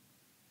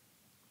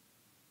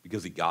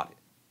 Because he got it.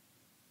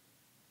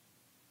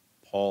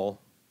 Paul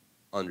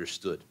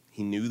understood.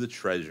 He knew the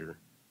treasure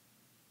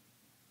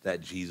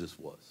that Jesus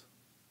was.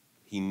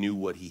 He knew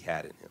what he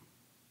had in him.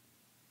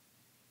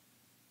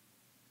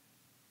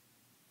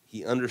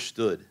 He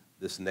understood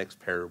this next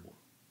parable,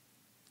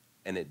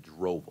 and it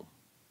drove him.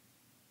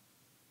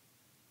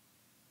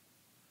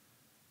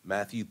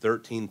 Matthew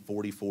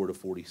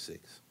 13:44-46.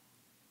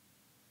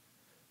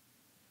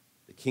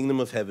 The kingdom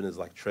of heaven is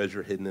like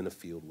treasure hidden in a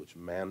field, which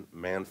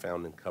man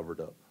found and covered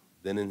up.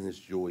 Then in his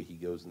joy he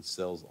goes and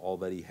sells all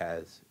that he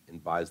has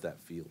and buys that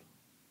field.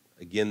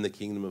 Again, the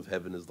kingdom of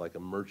heaven is like a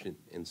merchant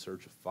in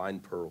search of fine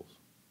pearls,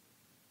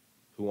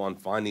 who on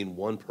finding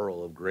one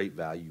pearl of great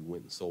value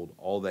went and sold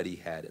all that he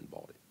had and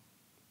bought it.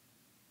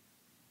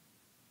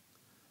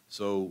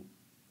 So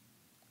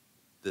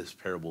this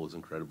parable is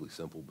incredibly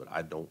simple, but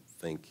I don't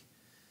think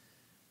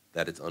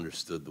that it's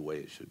understood the way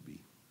it should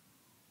be,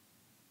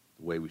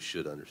 the way we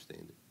should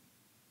understand it.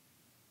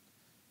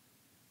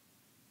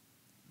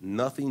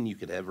 Nothing you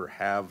could ever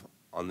have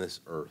on this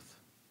earth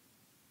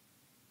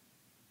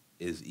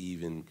is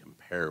even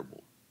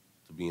comparable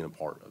to being a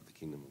part of the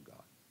kingdom of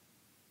God.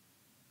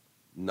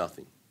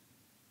 Nothing.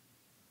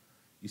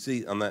 You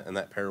see, in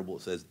that parable,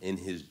 it says, in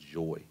his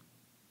joy,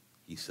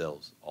 he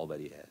sells all that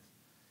he has.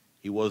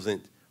 He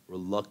wasn't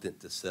reluctant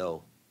to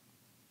sell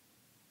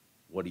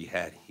what he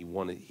had. He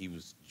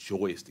was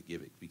joyous to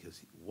give it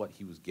because what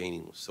he was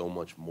gaining was so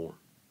much more.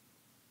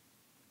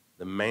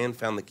 The man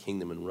found the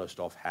kingdom and rushed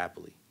off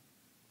happily,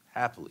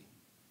 to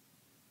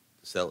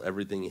sell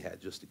everything he had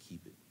just to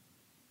keep it.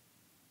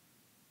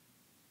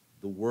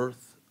 The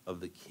worth of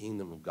the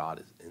kingdom of God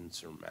is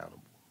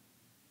insurmountable.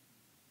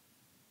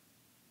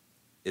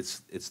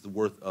 It's the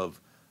worth of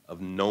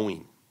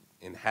knowing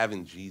and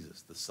having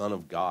Jesus, the Son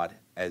of God,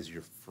 as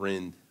your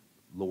friend,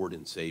 Lord,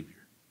 and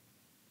Savior.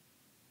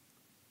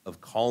 Of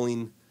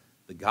calling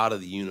the God of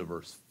the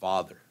universe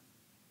Father.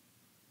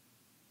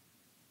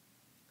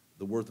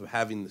 The worth of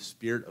having the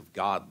Spirit of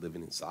God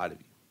living inside of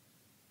you.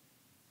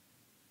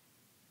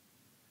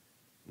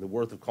 And the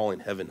worth of calling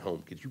heaven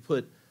home. Could you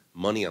put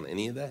money on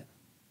any of that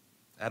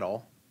at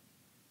all?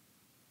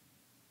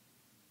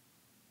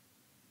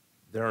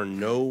 There are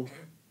no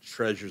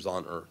treasures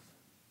on earth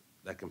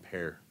that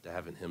compare to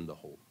having him to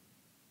hold.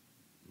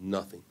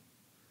 Nothing.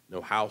 No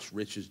house,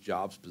 riches,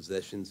 jobs,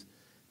 possessions,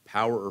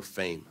 power, or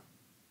fame.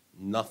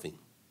 Nothing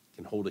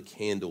can hold a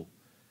candle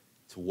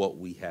to what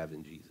we have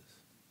in Jesus.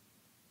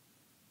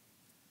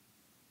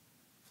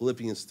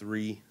 Philippians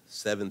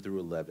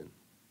 3:7-11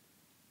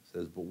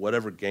 says, But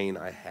whatever gain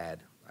I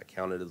had, I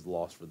counted as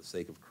loss for the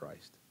sake of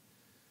Christ.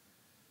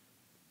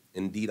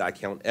 Indeed, I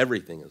count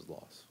everything as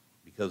loss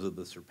because of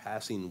the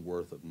surpassing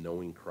worth of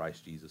knowing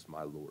Christ Jesus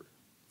my Lord.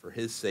 For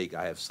his sake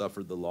I have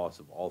suffered the loss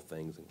of all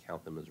things and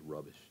count them as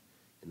rubbish,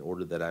 in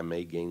order that I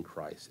may gain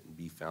Christ and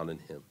be found in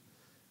him,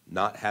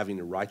 not having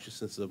a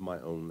righteousness of my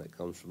own that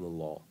comes from the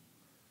law,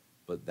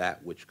 but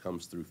that which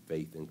comes through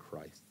faith in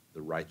Christ,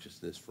 the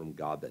righteousness from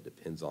God that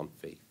depends on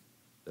faith,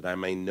 that I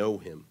may know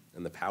him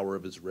and the power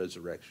of his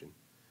resurrection,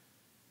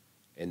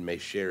 and may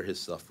share his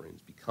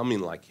sufferings, becoming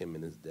like him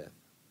in his death,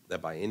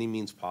 that by any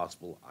means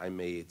possible I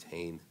may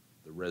attain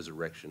the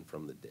resurrection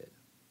from the dead.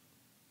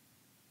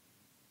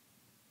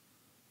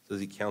 It says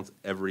he counts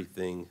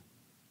everything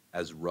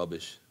as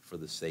rubbish for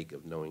the sake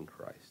of knowing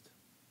Christ.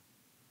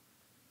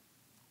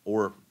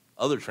 Or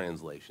other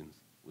translations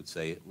would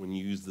say it when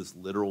you use this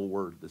literal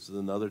word. This is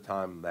another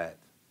time that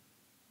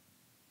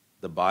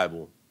the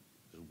Bible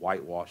is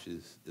whitewashed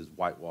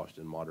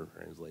in modern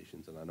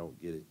translations, and I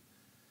don't get it.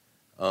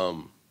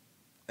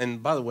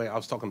 And by the way, I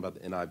was talking about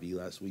the NIV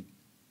last week.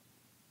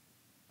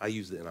 I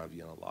use the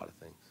NIV on a lot of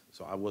things.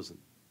 So I wasn't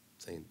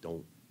saying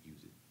don't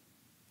use it.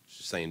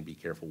 Just saying be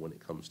careful when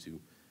it comes to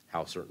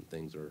how certain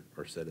things are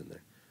said in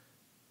there.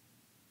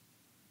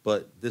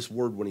 But this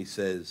word, when he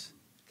says,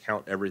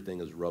 count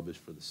everything as rubbish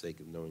for the sake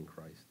of knowing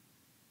Christ,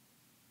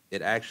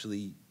 it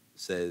actually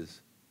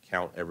says,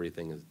 count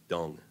everything as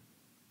dung,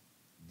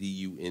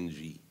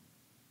 D-U-N-G.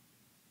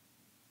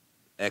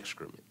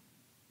 Excrement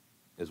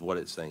is what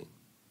it's saying.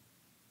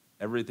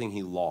 Everything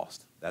he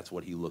lost, that's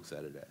what he looks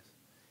at it as.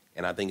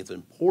 And I think it's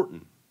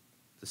important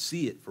to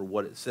see it for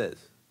what it says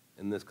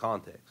in this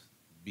context,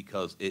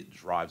 because it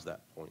drives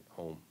that point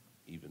home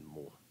even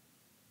more.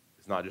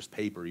 It's not just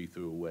paper you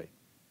threw away.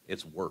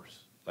 It's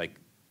worse. Like,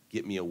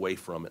 get me away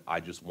from it. I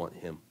just want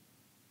him.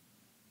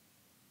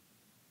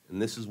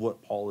 And this is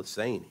what Paul is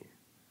saying here.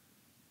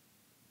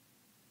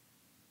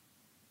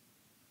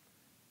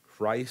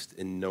 Christ,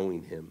 in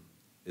knowing him,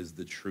 is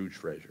the true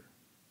treasure.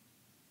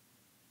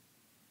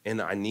 And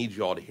I need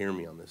you all to hear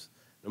me on this.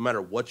 No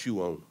matter what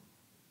you own,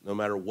 no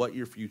matter what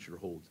your future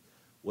holds,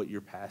 what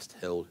your past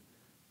held,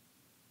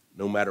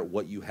 no matter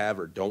what you have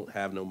or don't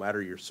have, no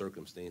matter your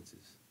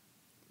circumstances,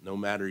 no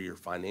matter your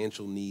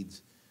financial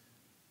needs,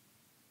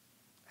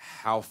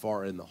 how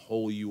far in the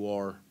hole you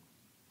are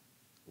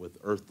with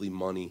earthly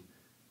money,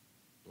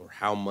 or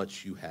how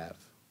much you have,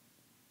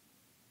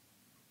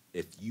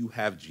 if you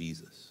have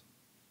Jesus,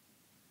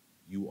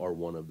 you are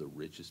one of the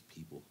richest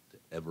people to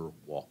ever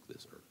walk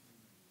this earth.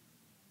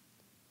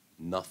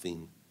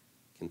 Nothing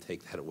can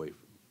take that away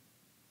from you.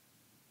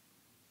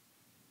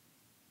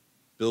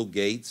 Bill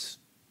Gates,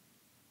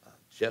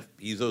 Jeff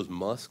Bezos,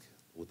 Musk,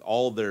 with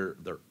all their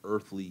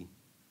earthly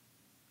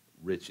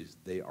riches,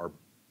 they are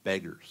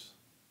beggars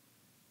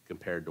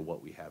compared to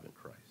what we have in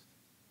Christ.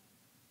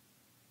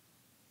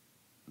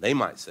 They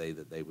might say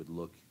that they would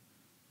look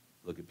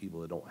at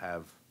people that don't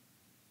have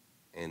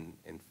and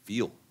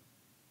feel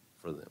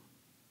for them.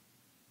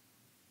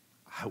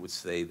 I would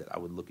say that I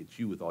would look at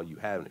you with all you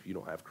have, and if you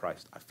don't have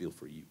Christ, I feel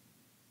for you.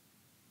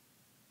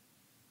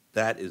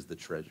 That is the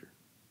treasure.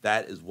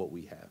 That is what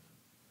we have.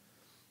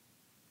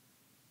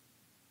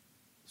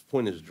 This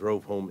point is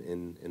drove home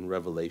in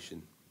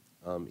Revelation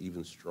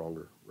even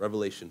stronger.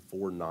 Revelation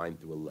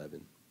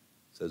 4:9-11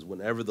 says,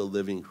 whenever the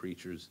living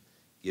creatures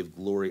give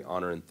glory,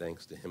 honor, and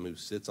thanks to him who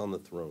sits on the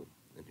throne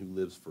and who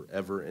lives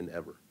forever and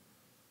ever,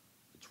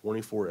 the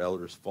 24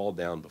 elders fall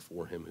down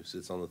before him who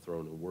sits on the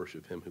throne and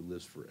worship him who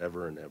lives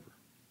forever and ever.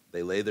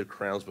 They lay their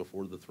crowns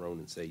before the throne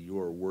and say, you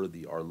are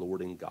worthy, our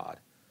Lord and God,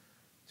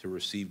 to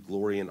receive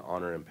glory and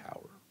honor and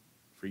power.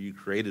 For you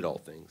created all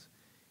things,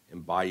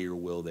 and by your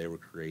will they were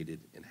created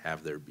and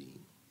have their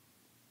being.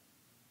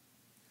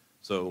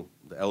 So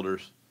the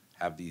elders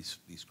have these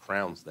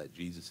crowns that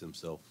Jesus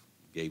himself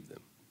gave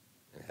them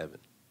in heaven.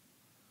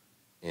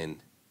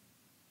 And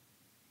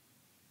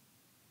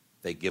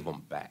they give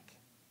them back.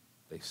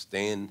 They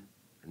stand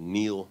or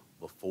kneel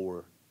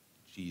before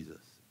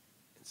Jesus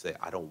and say,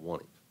 I don't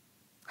want it.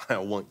 I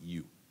want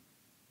you.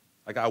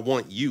 Like, I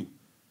want you.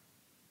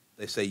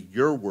 They say,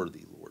 you're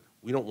worthy, Lord.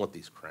 We don't want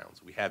these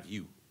crowns. We have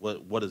you.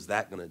 What is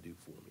that going to do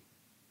for me?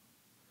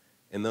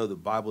 And though the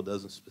Bible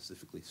doesn't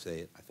specifically say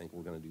it, I think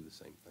we're going to do the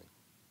same thing.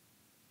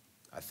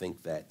 I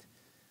think that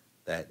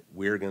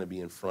we're going to be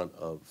in front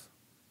of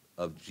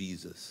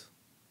Jesus,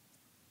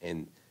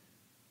 and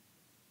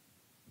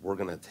we're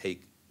going to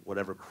take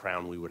whatever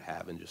crown we would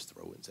have and just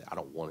throw it and say, I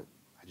don't want it.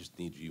 I just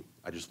need you.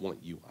 I just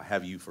want you. I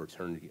have you for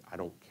eternity. I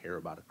don't care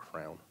about a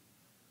crown.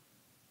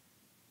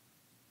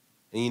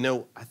 And you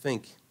know, I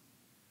think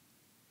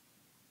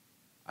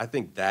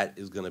that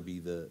is going to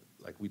be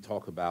like we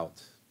talk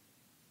about,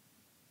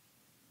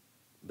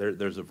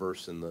 there's a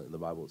verse in the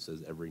Bible that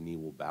says every knee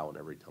will bow and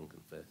every tongue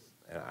confess.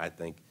 And I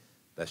think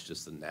that's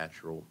just the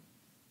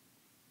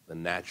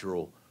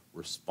natural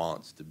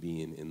response to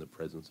being in the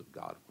presence of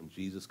God. When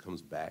Jesus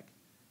comes back,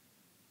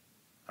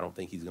 I don't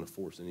think he's going to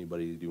force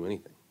anybody to do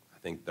anything. I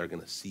think they're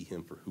going to see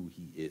him for who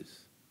he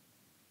is.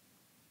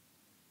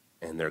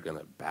 And they're going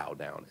to bow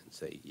down and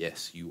say,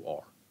 yes, you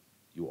are.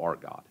 You are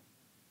God.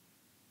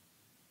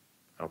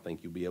 I don't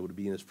think you'll be able to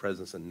be in his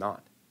presence and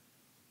not.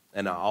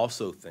 And I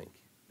also think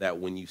that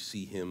when you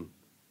see him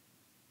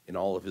in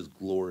all of his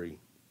glory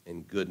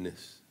and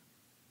goodness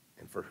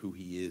and for who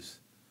he is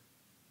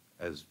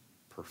as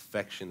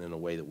perfection in a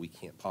way that we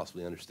can't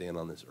possibly understand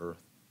on this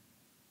earth,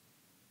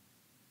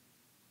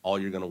 all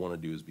you're going to want to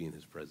do is be in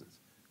his presence,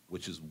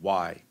 which is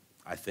why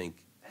I think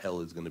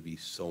hell is going to be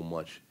so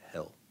much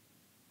hell,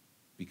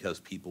 because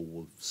people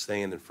will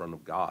stand in front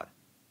of God,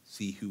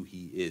 see who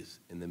he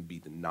is, and then be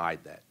denied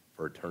that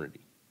for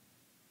eternity.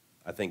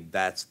 I think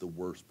that's the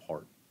worst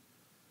part.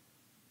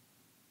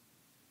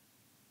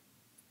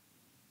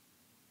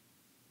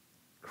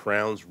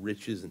 Crowns,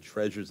 riches, and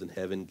treasures in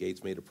heaven,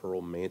 gates made of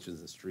pearl, mansions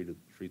and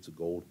streets of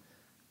gold.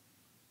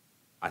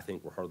 I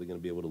think we're hardly going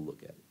to be able to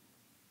look at it.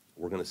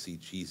 We're going to see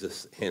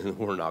Jesus, and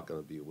we're not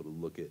going to be able to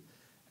look at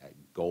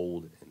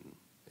gold and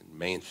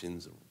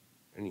mansions or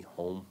any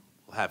home.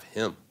 We'll have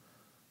him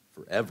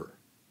forever.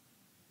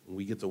 And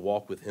we get to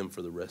walk with him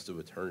for the rest of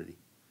eternity.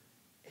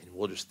 And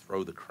we'll just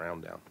throw the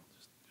crown down.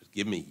 Just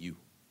give me you.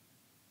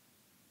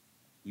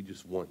 We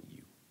just want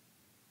you.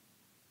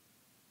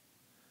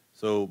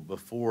 So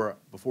before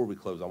we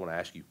close, I want to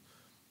ask you,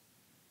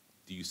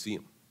 do you see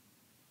him?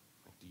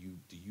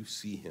 Do you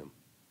see him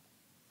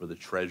for the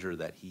treasure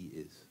that he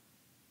is?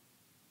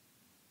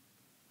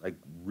 Like,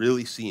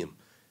 really see him.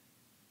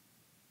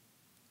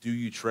 Do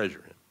you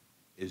treasure him?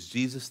 Is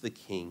Jesus the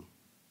king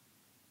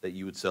that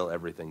you would sell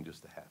everything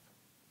just to have?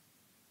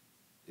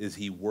 Is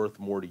he worth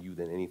more to you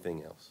than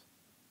anything else?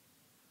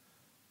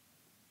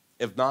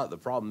 If not, the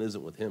problem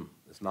isn't with him.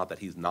 It's not that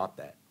he's not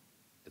that.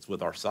 It's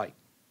with our sight.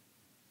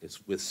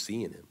 It's with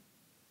seeing him.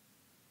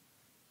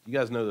 You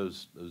guys know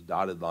those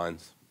dotted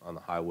lines on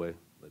the highway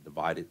that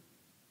divide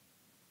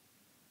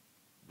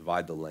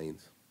the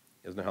lanes?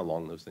 You guys know how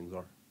long those things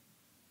are?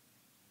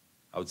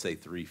 I would say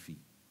 3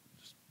 feet.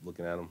 Just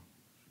looking at them,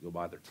 if you go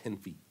by, they're 10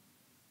 feet.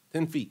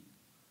 10 feet.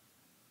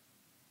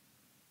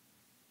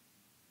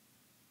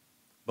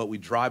 But we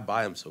drive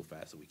by them so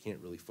fast that we can't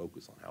really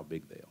focus on how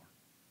big they are.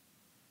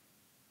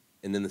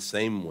 And in the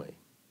same way,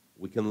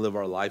 we can live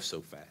our life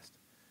so fast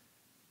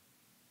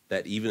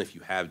that even if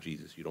you have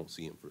Jesus, you don't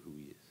see him for who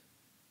he is.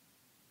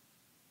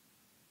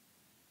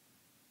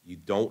 You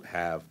don't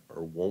have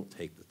or won't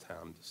take the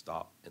time to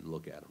stop and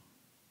look at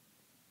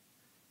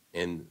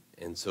him.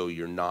 And so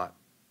you're not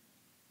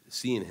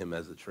seeing him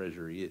as the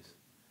treasure he is.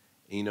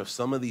 And you know,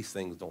 some of these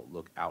things don't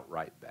look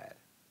outright bad.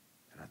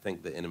 And I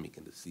think the enemy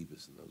can deceive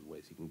us in those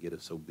ways. He can get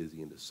us so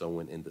busy into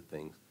sowing into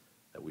things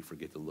that we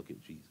forget to look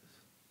at Jesus.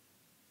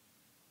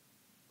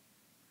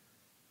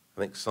 I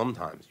think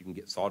sometimes you can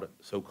get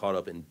so caught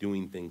up in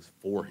doing things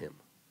for him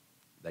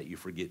that you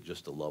forget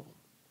just to love him.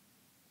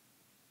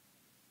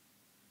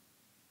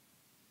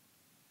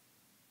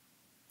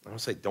 I want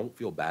to say, don't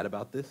feel bad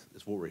about this.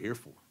 It's what we're here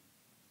for.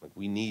 Like,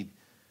 we need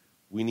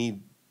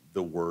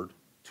the word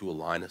to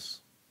align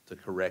us, to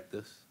correct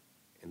us,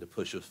 and to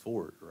push us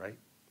forward, right?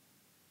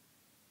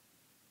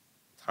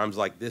 Times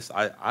like this,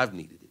 I've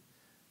needed it.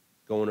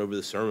 Going over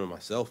the sermon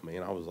myself,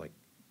 man, I was like,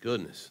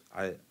 goodness,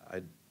 I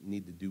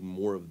need to do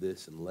more of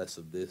this and less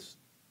of this.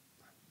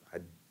 I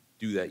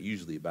do that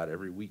usually about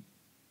every week.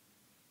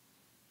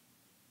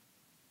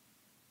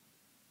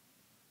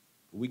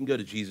 We can go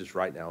to Jesus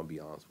right now and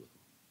be honest with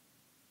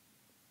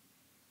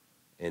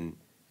him.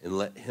 And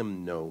let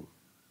him know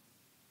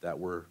that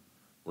we're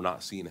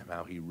not seeing him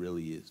how he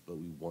really is, but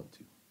we want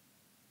to.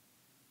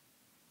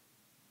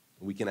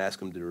 We can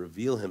ask him to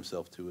reveal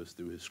himself to us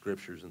through his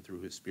scriptures and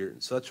through his spirit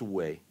in such a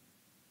way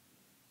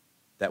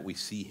that we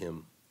see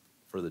him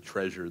for the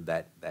treasure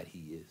that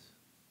he is.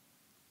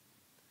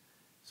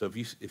 So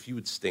if you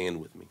would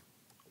stand with me,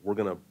 we're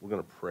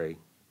gonna pray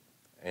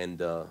and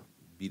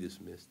be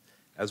dismissed.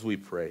 As we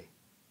pray,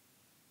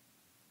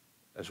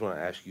 I just want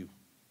to ask you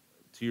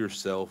to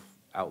yourself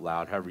out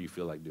loud, however you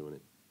feel like doing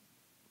it,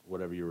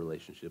 whatever your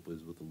relationship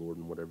is with the Lord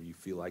and whatever you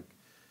feel like,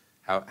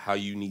 how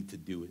you need to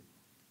do it.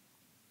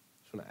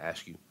 I just want to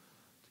ask you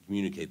to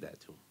communicate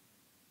that to him.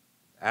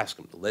 Ask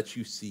him to let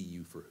you see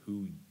you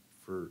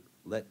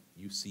let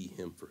you see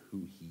him for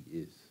who he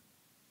is.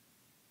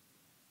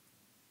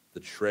 The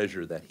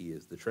treasure that he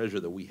is, the treasure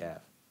that we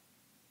have.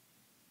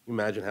 Can you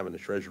imagine having a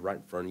treasure right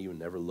in front of you and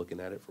never looking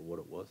at it for what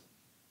it was?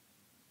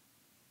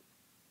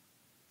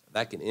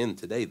 That can end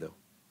today, though.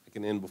 It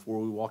can end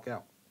before we walk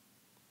out.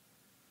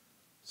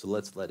 So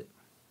let's let it.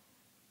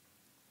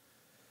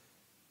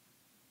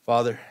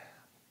 Father,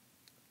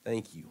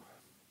 thank you.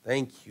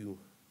 Thank you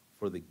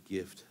for the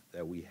gift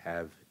that we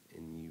have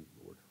in you,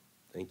 Lord.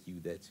 Thank you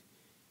that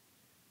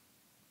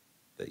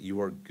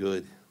you are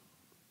good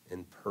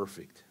and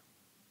perfect,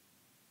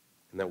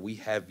 and that we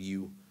have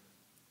you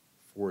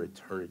for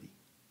eternity,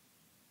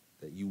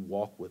 that you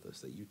walk with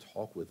us, that you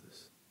talk with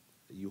us,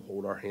 that you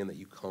hold our hand, that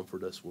you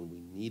comfort us when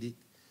we need it,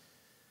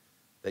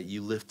 that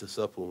you lift us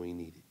up when we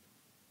need it.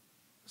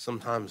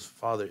 Sometimes,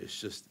 Father, it's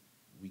just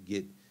we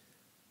get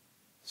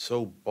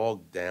so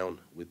bogged down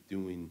with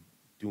doing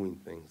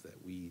things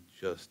that we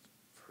just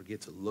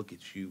forget to look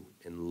at you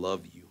and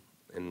love you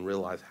and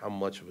realize how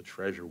much of a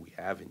treasure we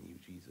have in you,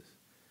 Jesus.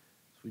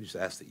 So we just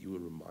ask that you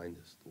would remind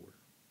us, Lord.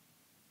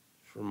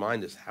 Just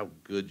remind us how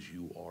good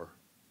you are,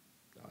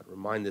 God.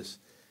 Remind us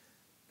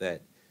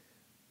that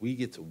we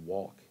get to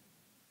walk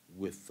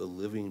with the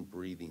living,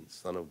 breathing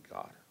Son of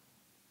God,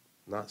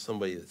 not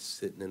somebody that's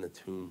sitting in a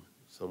tomb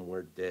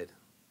somewhere dead.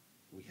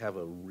 We have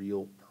a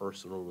real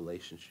personal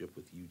relationship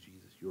with you,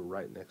 Jesus. You're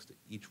right next to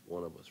each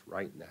one of us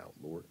right now,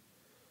 Lord.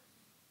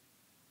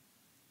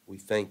 We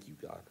thank you,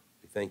 God.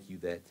 We thank you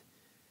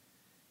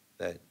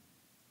that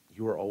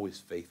you are always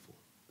faithful,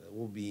 that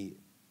we'll be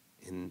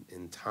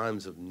in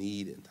times of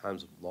need, in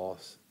times of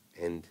loss,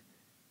 and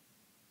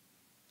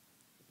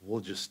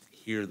we'll just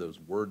hear those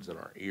words in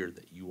our ear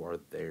that you are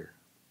there.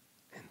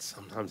 And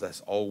sometimes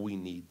that's all we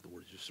need,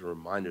 Lord, just a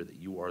reminder that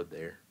you are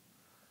there.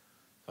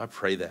 I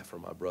pray that for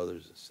my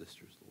brothers and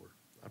sisters, Lord.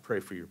 I pray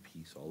for your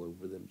peace all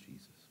over them,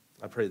 Jesus.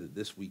 I pray that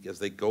this week, as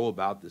they go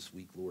about this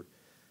week, Lord,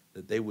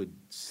 that they would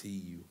see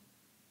you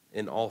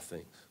in all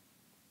things.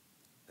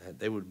 That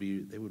they would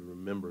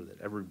remember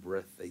that every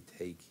breath they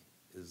take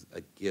is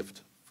a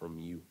gift from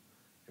you.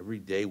 Every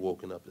day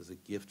woken up is a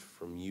gift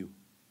from you.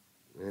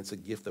 And it's a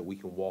gift that we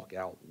can walk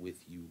out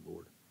with you,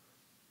 Lord.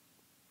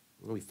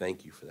 And we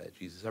thank you for that,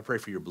 Jesus. I pray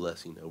for your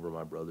blessing over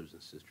my brothers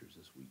and sisters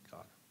this week,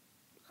 God.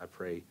 I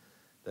pray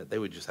that they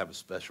would just have a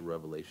special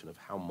revelation of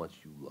how much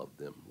you love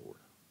them, Lord.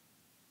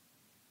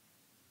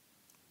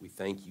 We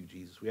thank you,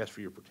 Jesus. We ask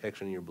for your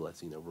protection and your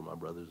blessing over my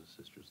brothers and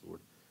sisters, Lord.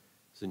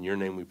 It's in your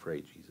name we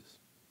pray, Jesus.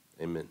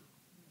 Amen.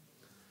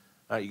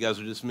 All right, you guys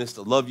are dismissed.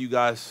 I love you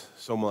guys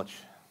so much.